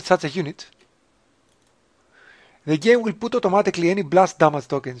attack with such a unit, the game will put automatically any blast damage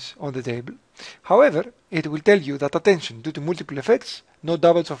tokens on the table. However, it will tell you that, attention, due to multiple effects, no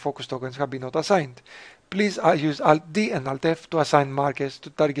damage or focus tokens have been not assigned. Please use Alt-D and Alt-F to assign markers to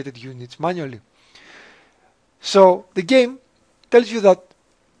targeted units manually. So the game tells you that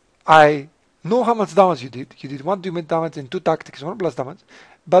I know how much damage you did. You did 1 unit damage and 2 tactics, 1 blast damage,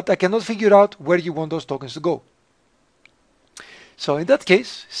 but I cannot figure out where you want those tokens to go. So in that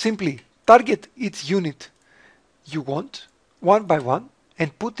case, simply target each unit you want, one by one,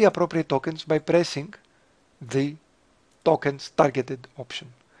 and put the appropriate tokens by pressing the tokens targeted option.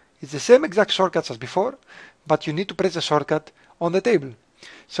 It's the same exact shortcuts as before, but you need to press the shortcut on the table.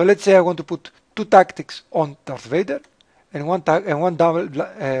 So let's say I want to put 2 tactics on Darth Vader and one double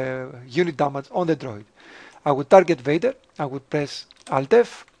unit damage on the droid. I would target Vader, I would press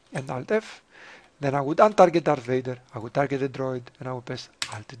Alt-F and Alt-F, then I would untarget Darth Vader, I would target the droid, and I would press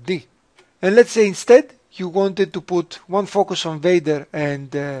Alt-D. And let's say instead you wanted to put 1 focus on Vader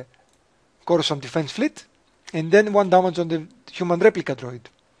and Coruscant Defense Fleet, and then 1 damage on the human replica droid.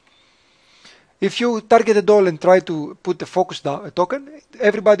 If you targeted all and try to put a focus token,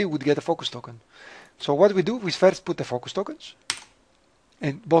 everybody would get a focus token. So what we do, we first put the focus tokens,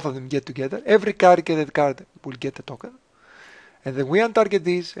 and both of them get together. Every targeted card will get a token, and then we untarget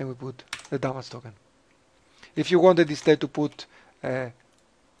these and we put the damage token. If you wanted instead to put the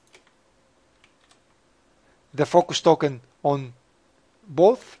focus token on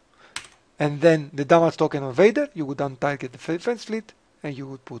both, and then the damage token on Vader, you would untarget the defense fleet and you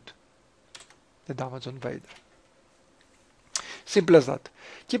would put the damage on Vader. Simple as that.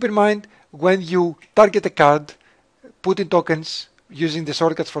 Keep in mind, when you target a card, put in tokens using the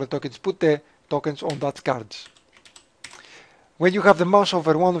shortcuts for the tokens, put the tokens on that cards. When you have the mouse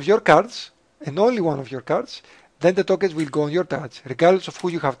over one of your cards, and only one of your cards, then the tokens will go on your cards, regardless of who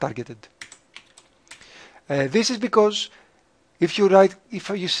you have targeted. This is because if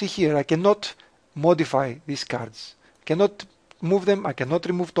you see here, I cannot modify these cards. I cannot move them, I cannot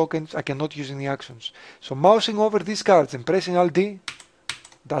remove tokens, I cannot use any actions. So mousing over these cards and pressing Alt-D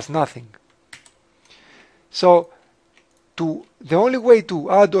does nothing. So the only way to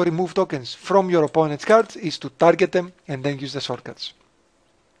add or remove tokens from your opponent's cards is to target them and then use the shortcuts.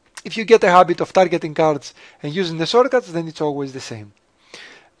 If you get a habit of targeting cards and using the shortcuts, then it's always the same.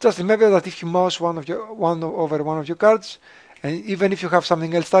 Just remember that if you mouse over one of your cards, and even if you have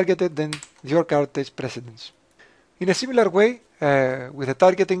something else targeted, then your card takes precedence. In a similar way, with the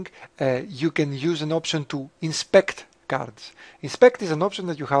targeting, you can use an option to inspect cards. Inspect is an option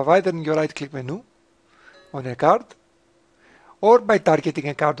that you have either in your right-click menu on a card, or by targeting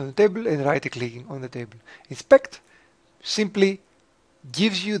a card on the table and right-clicking on the table. Inspect simply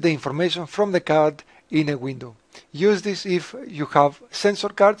gives you the information from the card in a window. Use this if you have sensor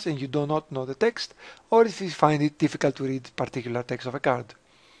cards and you do not know the text, or if you find it difficult to read particular text of a card.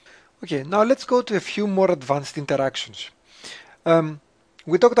 Okay, now let's go to a few more advanced interactions.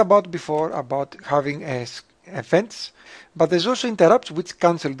 We talked about before about having events, but there's also interrupts which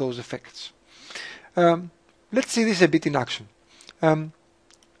cancel those effects. Let's see this a bit in action.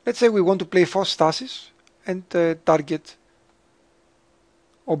 Let's say we want to play Force Stasis and target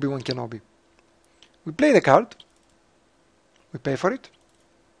Obi-Wan Kenobi. We play the card, we pay for it,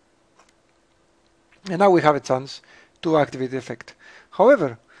 and now we have a chance to activate the effect.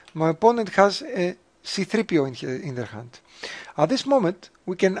 However, my opponent has a C-3PO in their hand. At this moment,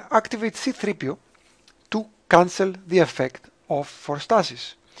 we can activate C-3PO to cancel the effect of Force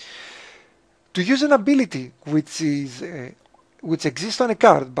Stasis. To use an ability which exists on a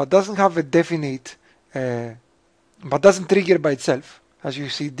card but doesn't have a definite, but doesn't trigger by itself, as you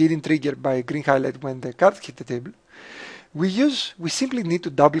see, didn't trigger by a green highlight when the card hit the table, we simply need to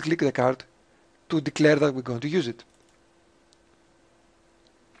double click the card to declare that we're going to use it.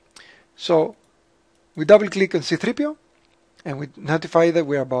 So we double click on C-3PO and we notify that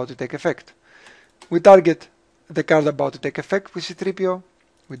we're about to take effect. We target the card about to take effect with C-3PO,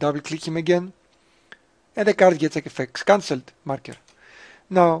 we double click him again, and the card gets effects cancelled marker.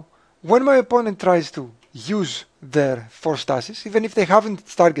 Now, when my opponent tries to use their force stasis, even if they haven't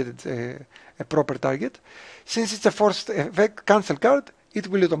targeted a proper target, since it's a forced effect cancel card, it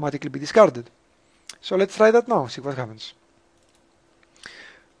will automatically be discarded. So let's try that now, see what happens.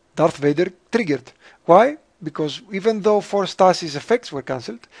 Darth Vader triggered. Why? Because even though force stasis effects were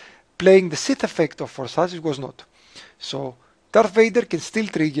cancelled, playing the Sith effect of force stasis was not. So Darth Vader can still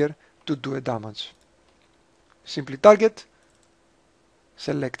trigger to do a damage. Simply target,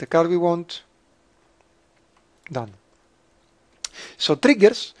 select the card we want, done. So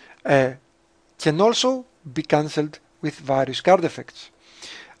triggers can also be cancelled with various card effects.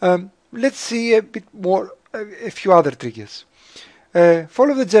 Let's see a bit more, a few other triggers.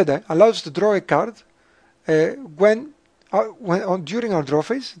 Fall of the Jedi allows us to draw a card during our draw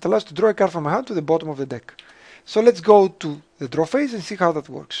phase. It allows us to draw a card from our hand to the bottom of the deck. So let's go to the draw phase and see how that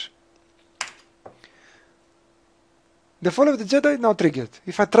works. The Fall of the Jedi now triggered.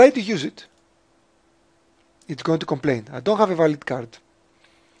 If I try to use it, it's going to complain. I don't have a valid card.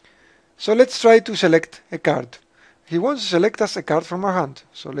 So let's try to select a card. He wants to select us a card from our hand.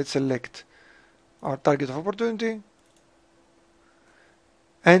 So let's select our target of opportunity.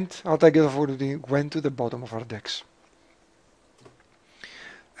 And our target of opportunity went to the bottom of our decks.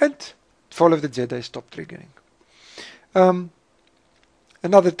 And Fall of the Jedi stopped triggering.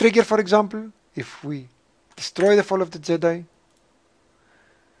 Another trigger, for example, if we destroy the Fall of the Jedi,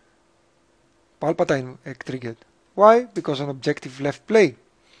 Palpatine triggered. Why? Because an objective left play.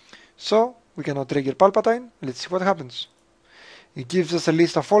 So we cannot trigger Palpatine. Let's see what happens. It gives us a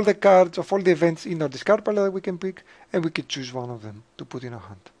list of all the cards, of all the events in our discard pile that we can pick, and we can choose one of them to put in our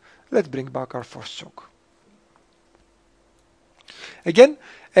hand. Let's bring back our Force Choke. Again,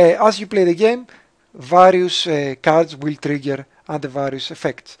 as you play the game, various cards will trigger under various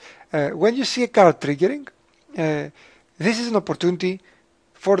effects. When you see a card triggering, this is an opportunity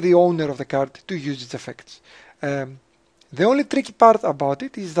for the owner of the card to use its effects. The only tricky part about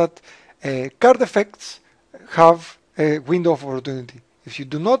it is that card effects have a window of opportunity. If you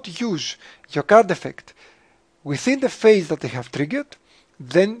do not use your card effect within the phase that they have triggered,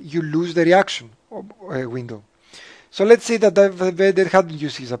 then you lose the reaction window. So let's say that Darth Vader hadn't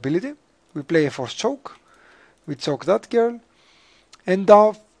used his ability. We play a Force Choke, we choke that girl, and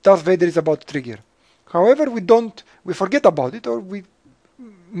now Darth Vader is about to trigger. However, we forget about it, or we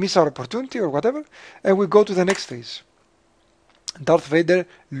miss our opportunity or whatever, and we go to the next phase. Darth Vader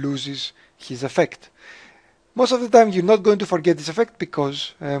loses his effect. Most of the time you're not going to forget this effect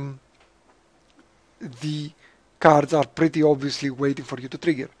because the cards are pretty obviously waiting for you to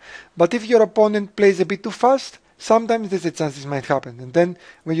trigger. But if your opponent plays a bit too fast, sometimes there's a chance this might happen, and then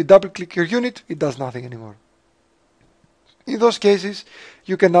when you double click your unit, it does nothing anymore. In those cases,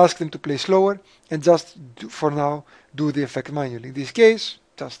 you can ask them to play slower and just, for now, do the effect manually. In this case,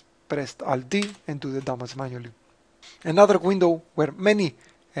 just press Alt-D and do the damage manually. Another window where many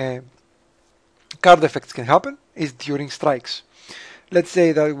card effects can happen is during strikes. Let's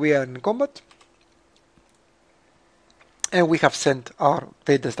say that we are in combat and we have sent our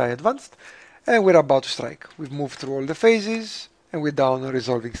Vader's Die Advanced and we're about to strike. We've moved through all the phases and we're down on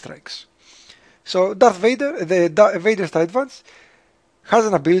resolving strikes. So Darth Vader, the Vader's Die Advanced, has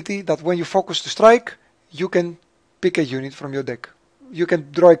an ability that when you focus to strike, you can pick a unit from your deck. You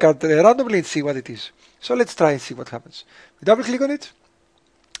can draw a card randomly and see what it is. So let's try and see what happens. We double click on it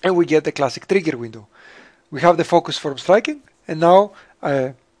and we get the classic trigger window. We have the focus from striking, and now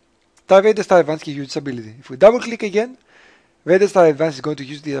Vader's Die Advanced can use its ability. If we double click again, Vader's Die Advanced is going to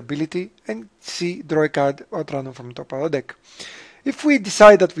use the ability and draw a card at random from the top of our deck. If we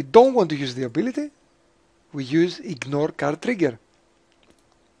decide that we don't want to use the ability, we use Ignore Card Trigger.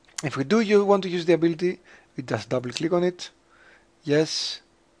 If we do want to use the ability, we just double click on it, yes,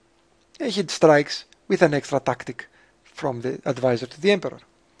 and hit strikes with an extra tactic from the advisor to the Emperor.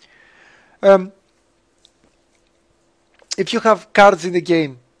 If you have cards in the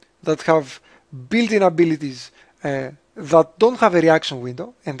game that have built-in abilities that don't have a reaction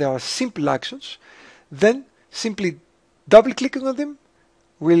window and they are simple actions, then simply double clicking on them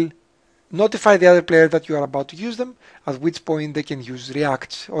will notify the other player that you are about to use them, at which point they can use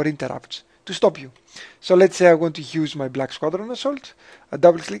reacts or interrupts to stop you. So let's say I want to use my Black Squadron Assault. I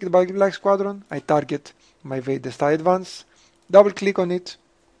double click the Black Squadron, I target my Vader's Die Advance, double click on it,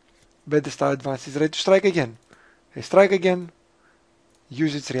 Vader's Die Advance is ready to strike again. I strike again,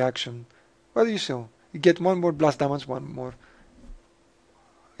 use its reaction. What do you see? You get one more blast damage, one more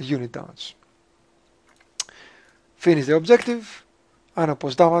unit damage. Finish the objective,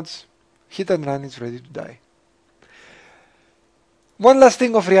 unopposed damage, hit and run, it's ready to die. One last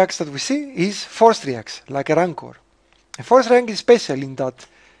thing of reacts that we see is forced reacts, like a rancor. A forced react is special in that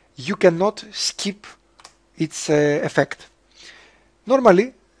you cannot skip its effect.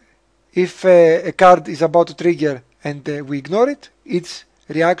 Normally, if a card is about to trigger and we ignore it, its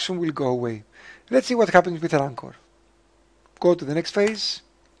reaction will go away. Let's see what happens with a rancor. Go to the next phase.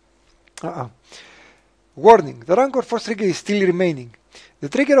 Warning, the rancor force trigger is still remaining. The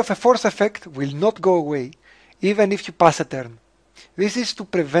trigger of a force effect will not go away, even if you pass a turn. This is to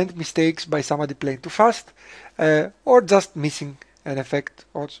prevent mistakes by somebody playing too fast, or just missing an effect,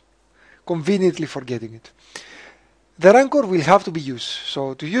 or conveniently forgetting it. The rancor will have to be used,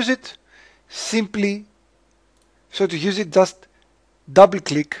 so to use it, just double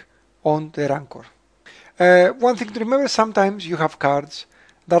click on the rancor. One thing to remember, sometimes you have cards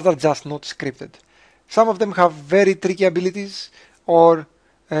that are just not scripted. Some of them have very tricky abilities, or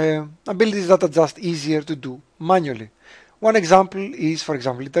abilities that are just easier to do manually. One example is, for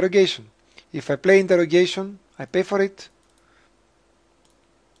example, interrogation. If I play interrogation, I pay for it,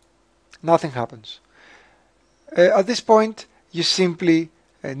 nothing happens. At this point, you simply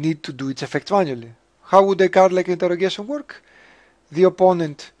need to do its effects manually. How would a card like interrogation work? The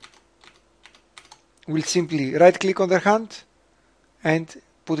opponent will simply right click on their hand and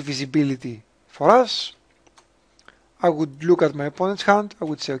put visibility for us. I would look at my opponent's hand, I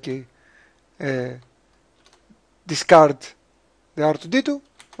would say, okay, discard the R2D2,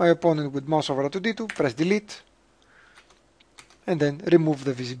 my opponent would mouse over R2D2, press delete, and then remove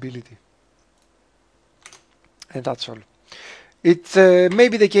the visibility. And that's all. It may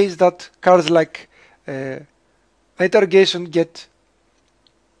be the case that cards like interrogation get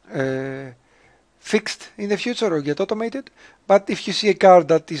fixed in the future or get automated, but if you see a card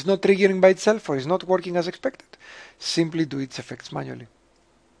that is not triggering by itself or is not working as expected, simply do its effects manually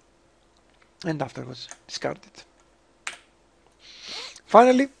and afterwards discard it.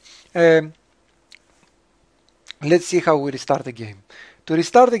 Finally, let's see how we restart the game. To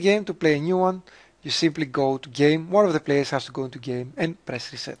restart the game, to play a new one, you simply go to game, one of the players has to go into game and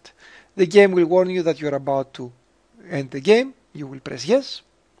press reset. The game will warn you that you are about to end the game, you will press yes,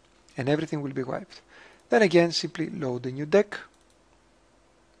 and everything will be wiped. Then again, simply load a new deck.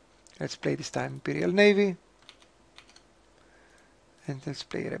 Let's play this time Imperial Navy, and let's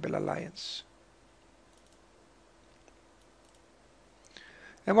play Rebel Alliance.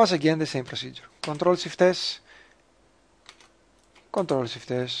 And once again, the same procedure. Control-Shift-S,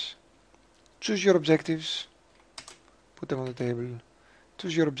 Control-Shift-S, choose your objectives, put them on the table,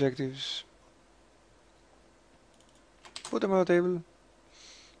 choose your objectives, put them on the table,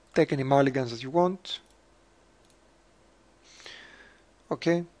 take any mulligans that you want,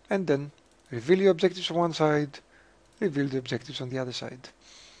 okay, and then reveal your objectives on one side, reveal the objectives on the other side.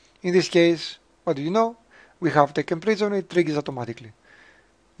 In this case, what do you know? We have taken prisoner, it triggers automatically.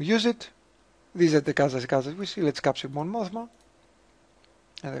 We use it. These are the cards that we see. Let's capture Mon Mothma.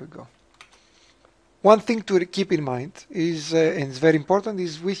 And there we go. One thing to keep in mind is, and it's very important,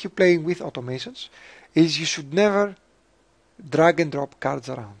 is with you playing with automations, is you should never drag and drop cards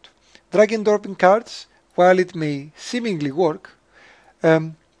around. Drag and dropping cards, while it may seemingly work,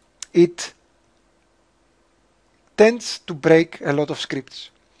 it tends to break a lot of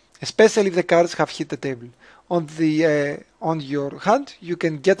scripts, especially if the cards have hit the table. On your hand, you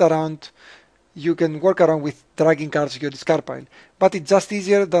can get around, you can work around with dragging cards to your discard pile, but it's just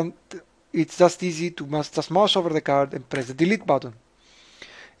easy to just mouse over the card and press the delete button.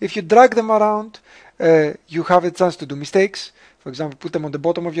 If you drag them around, you have a chance to do mistakes. For example, put them on the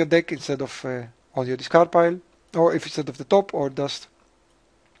bottom of your deck instead of on your discard pile, or if instead of the top, or just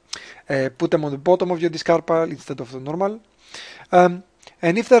put them on the bottom of your discard pile instead of the normal.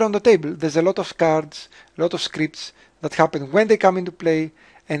 And if they're on the table, there's a lot of cards, a lot of scripts that happen when they come into play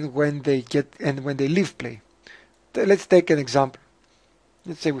and when they leave play. Let's take an example.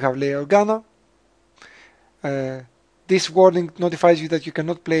 Let's say we have Leia Organa. This warning notifies you that you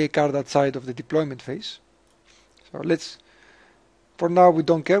cannot play a card outside of the deployment phase. So for now we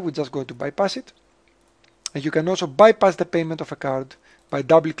don't care, we're just going to bypass it. And you can also bypass the payment of a card by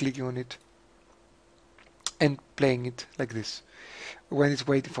double clicking on it and playing it like this when it's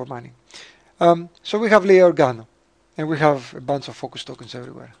waiting for money. So we have Leia Organa, and we have a bunch of focus tokens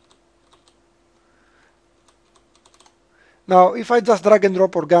everywhere. Now, if I just drag and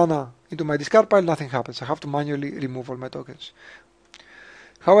drop Organa into my discard pile, nothing happens. I have to manually remove all my tokens.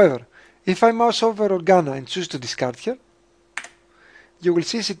 However, if I mouse over Organa and choose to discard her, you will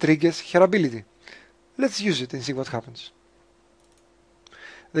see she triggers her ability. Let's use it and see what happens.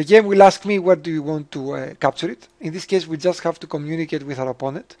 The game will ask me where do you want to capture it. In this case, we just have to communicate with our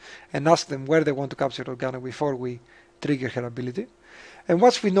opponent and ask them where they want to capture Organa before we trigger her ability. And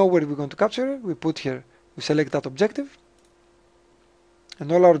once we know where we're going to capture her, we put here, we select that objective,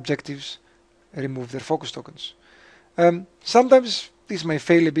 and all our objectives remove their focus tokens. Sometimes this may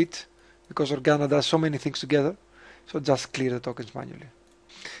fail a bit because Organa does so many things together, so just clear the tokens manually.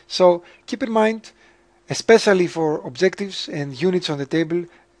 So keep in mind, especially for objectives and units on the table,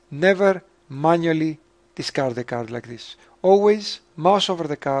 never manually discard the card like this. Always mouse over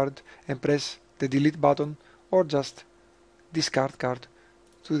the card and press the delete button, or just discard card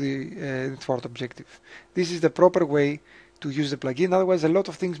to the thwart objective. This is the proper way to use the plugin, otherwise a lot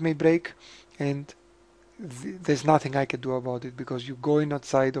of things may break and there's nothing I can do about it because you're going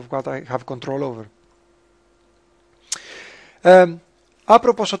outside of what I have control over.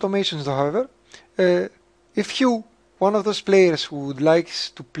 Apropos automations though, however, if you, one of those players who would like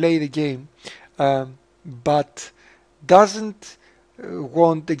to play the game but doesn't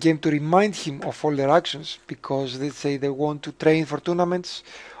want the game to remind him of all their actions because let's say they want to train for tournaments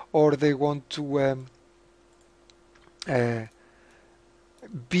or they want to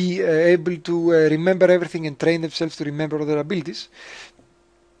be able to remember everything and train themselves to remember all their abilities,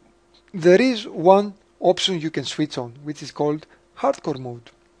 there is one option you can switch on, which is called hardcore mode.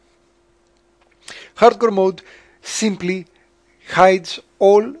 Hardcore mode simply hides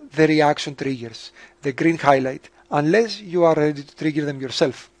all the reaction triggers, the green highlight, unless you are ready to trigger them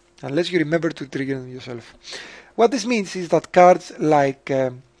yourself, unless you remember to trigger them yourself. What this means is that cards like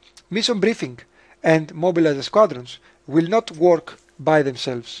mission briefing and mobilize squadrons will not work by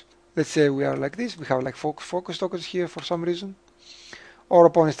themselves. Let's say we are like this, we have like focus tokens here for some reason. Our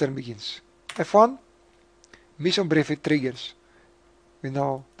opponent's turn begins. F1, mission briefing triggers. We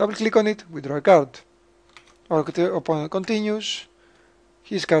now double click on it, we draw a card. Our opponent continues,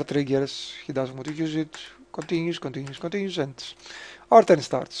 his card triggers, he doesn't want to use it, continues, and our turn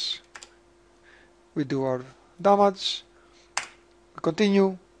starts. We do our damage, we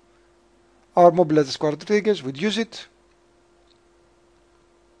continue, our mobilize squad triggers, we use it,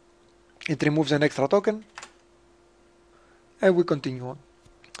 it removes an extra token, and we continue on.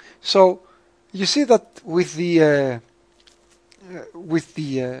 So you see that with the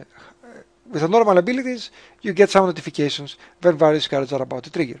normal abilities, you get some notifications when various cards are about to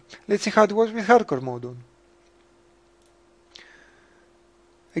trigger. Let's see how it works with hardcore mode on.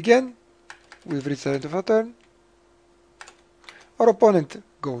 Again, we've reached the end of our turn. Our opponent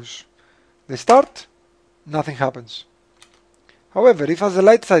goes. They start, nothing happens. However, if as a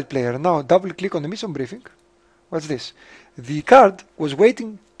light side player now double click on the mission briefing, what's this? The card was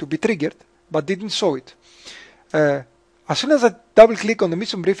waiting to be triggered, but didn't show it. As soon as I double click on the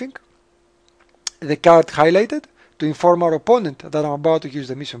mission briefing, the card highlighted to inform our opponent that I'm about to use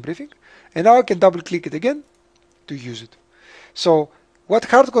the mission briefing, and now I can double click it again to use it. So what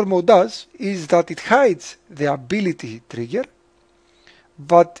hardcore mode does is that it hides the ability trigger,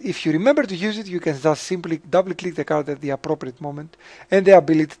 but if you remember to use it, you can just simply double click the card at the appropriate moment and the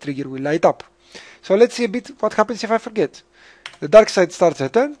ability trigger will light up. So let's see a bit what happens if I forget. The dark side starts a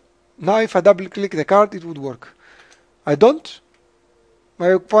turn. Now if I double click the card, it would work. I don't. My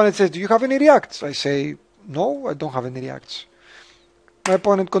opponent says, do you have any reacts? I say, no, I don't have any reacts. My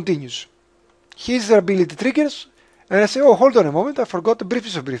opponent continues. His ability triggers, and I say, oh, hold on a moment, I forgot the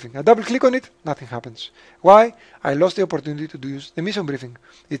briefing. I double click on it, nothing happens. Why? I lost the opportunity to use the mission briefing.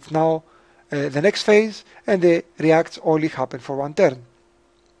 It's now the next phase, and the reacts only happen for one turn.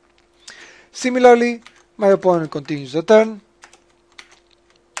 Similarly, my opponent continues the turn.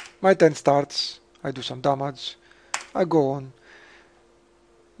 My turn starts, I do some damage, I go on.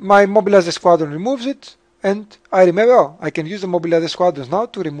 My mobilize the squadron removes it, and I remember, oh, I can use the mobilize the squadrons now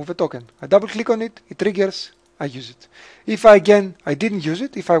to remove a token. I double click on it, it triggers, I use it. If I didn't use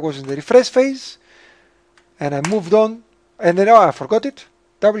it, if I was in the refresh phase, and I moved on, and then I forgot it,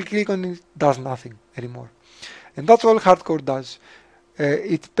 double click on it, does nothing anymore. And that's all hardcore does.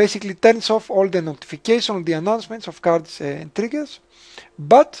 It basically turns off all the notifications, the announcements of cards and triggers,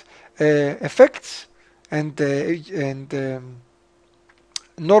 but effects and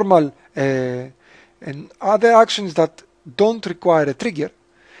normal and other actions that don't require a trigger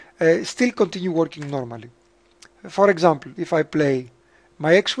still continue working normally. For example, if I play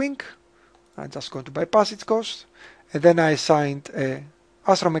my X-Wing, I'm just going to bypass its cost, and then I assigned a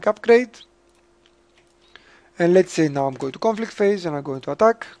astromech upgrade, and let's say now I'm going to conflict phase and I'm going to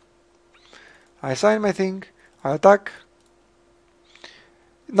attack. I assign my thing, I attack.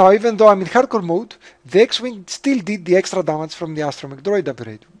 Now, even though I'm in hardcore mode, the X-Wing still did the extra damage from the astromech droid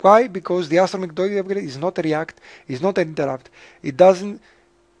upgrade. Why? Because the astromech droid upgrade is not a react, is not an interrupt. It doesn't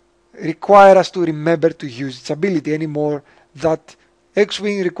require us to remember to use its ability anymore that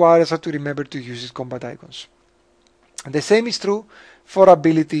X-Wing requires us to remember to use its combat icons. And the same is true for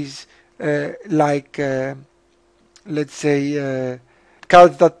abilities like, let's say,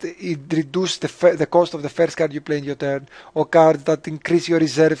 cards that reduce the cost of the first card you play in your turn, or cards that increase your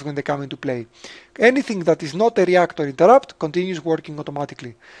reserve when they come into play. Anything that is not a react or interrupt continues working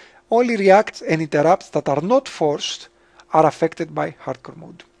automatically. Only reacts and interrupts that are not forced are affected by hardcore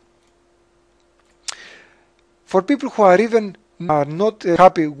mode. For people who are not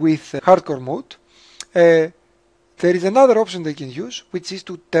happy with hardcore mode, there is another option they can use, which is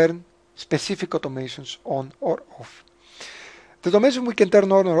to turn specific automations on or off. The automation we can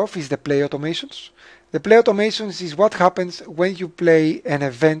turn on or off is the play automations. The play automations is what happens when you play an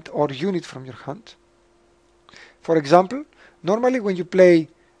event or unit from your hand. For example, normally when you play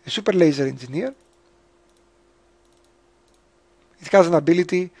a Super Laser Engineer, it has an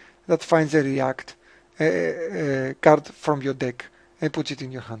ability that finds a react card from your deck and puts it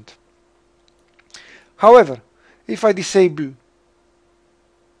in your hand. However, if I disable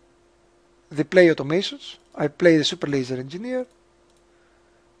the play automations, I play the Super Laser Engineer,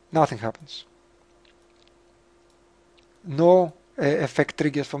 nothing happens. No effect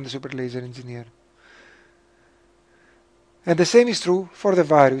triggers from the Super Laser Engineer. And the same is true for the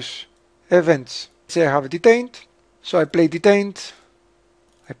various events. Say I have a Detained, so I play Detained,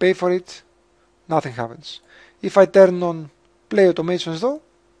 I pay for it, nothing happens. If I turn on play automations though,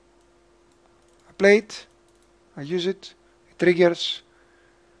 I play it, I use it, it triggers,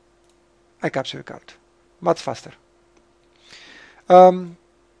 I capture a card. Much faster.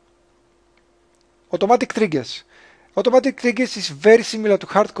 Automatic triggers. Automatic triggers is very similar to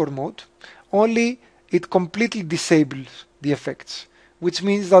hardcore mode, only it completely disables the effects, which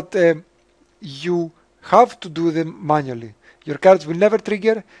means that you have to do them manually. Your cards will never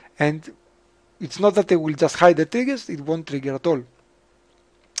trigger, and it's not that they will just hide the triggers, it won't trigger at all.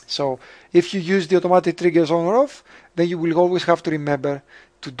 So if you use the automatic triggers on or off, then you will always have to remember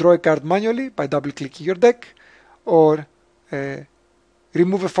to draw a card manually by double-clicking your deck, or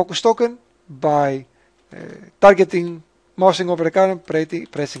remove a focus token by targeting, mousing over a card,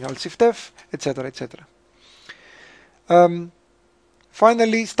 pressing Alt-Shift-F, etc., etc.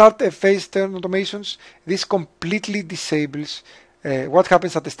 Finally, start a phase turn automations. This completely disables what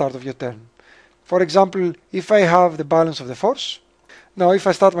happens at the start of your turn. For example, if I have the balance of the force, now if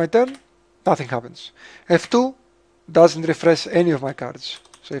I start my turn, nothing happens. F2 doesn't refresh any of my cards.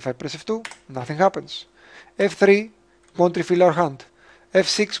 So if I press F2, nothing happens. F3 won't refill our hand.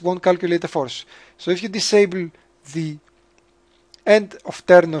 F6 won't calculate the force. So if you disable the end of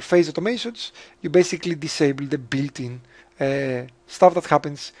turn or phase automations, you basically disable the built-in stuff that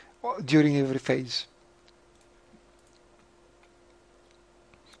happens during every phase.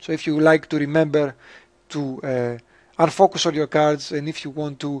 So if you like to remember to unfocus on your cards, and if you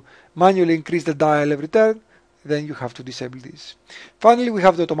want to manually increase the dial every turn, then you have to disable this. Finally, we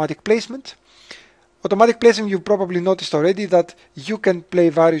have the automatic placement. Automatic placement, you've probably noticed already that you can play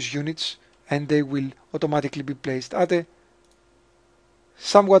various units and they will automatically be placed at a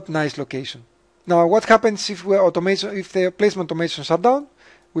somewhat nice location. Now, what happens if the placement automations are down?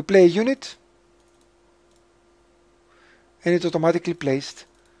 We play a unit and it's automatically placed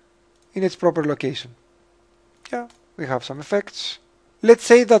in its proper location. Yeah, we have some effects. Let's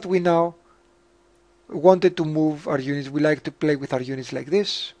say that we now wanted to move our units. We like to play with our units like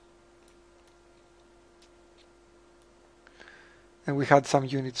this. And we had some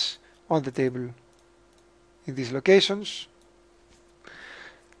units on the table in these locations.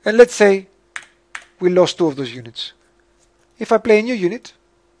 And let's say we lost 2 of those units. If I play a new unit,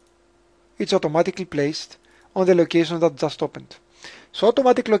 it's automatically placed on the location that just opened. So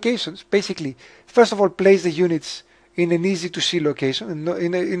automatic locations basically, first of all, place the units in an easy to see location,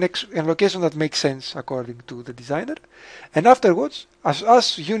 in a location that makes sense according to the designer. And afterwards,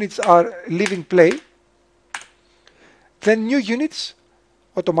 as units are leaving play, then new units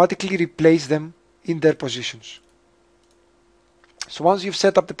automatically replace them in their positions. So once you've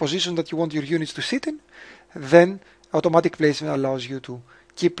set up the position that you want your units to sit in, then automatic placement allows you to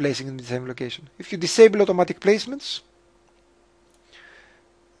keep placing in the same location. If you disable automatic placements,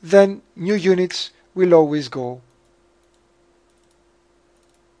 then new units will always go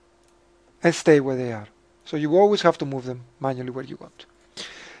and stay where they are. So you always have to move them manually where you want.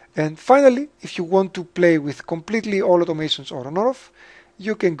 And finally, if you want to play with completely all automations on or off,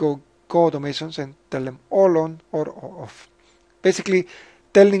 you can go automations and tell them all on or off. Basically,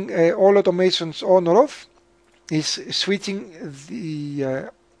 telling all automations on or off is switching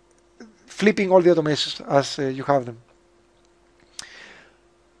flipping all the automations as you have them.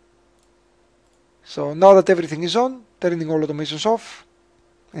 So now that everything is on, turning all automations off,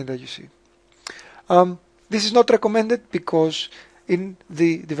 and there you see. This is not recommended because in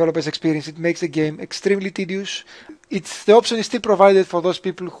the developer's experience it makes the game extremely tedious. The option is still provided for those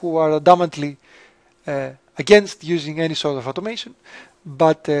people who are adamantly against using any sort of automation,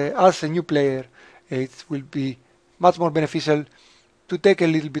 but as a new player it will be much more beneficial to take a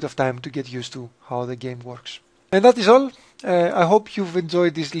little bit of time to get used to how the game works. And that is all. I hope you've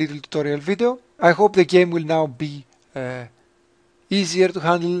enjoyed this little tutorial video. I hope the game will now be easier to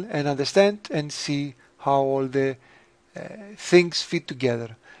handle and understand and see how all the things fit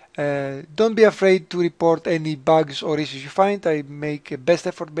together. Don't be afraid to report any bugs or issues you find. I make a best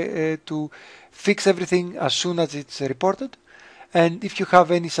effort to fix everything as soon as it's reported. And if you have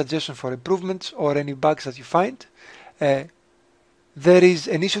any suggestions for improvements or any bugs that you find, there is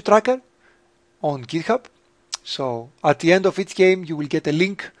an issue tracker on GitHub. So at the end of each game you will get a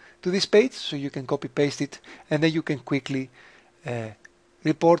link to this page, so you can copy paste it and then you can quickly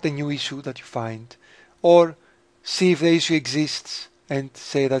report a new issue that you find, or see if the issue exists and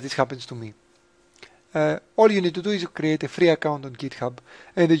say that this happens to me. All you need to do is create a free account on GitHub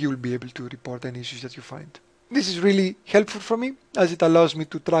and then you will be able to report any issues that you find. This is really helpful for me as it allows me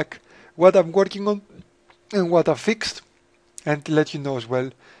to track what I'm working on and what I've fixed, and to let you know as well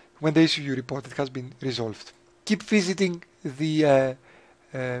when the issue you reported has been resolved. Keep visiting the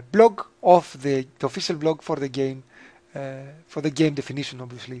blog of the official blog for the game definition,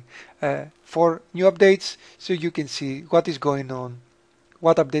 obviously, for new updates, so you can see what is going on,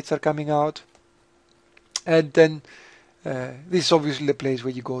 what updates are coming out, and then this is obviously the place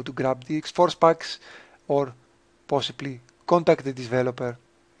where you go to grab the X-Force packs or possibly contact the developer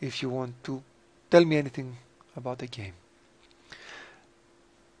if you want to tell me anything about the game.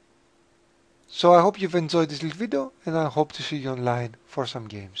 So I hope you've enjoyed this little video and I hope to see you online for some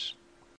games.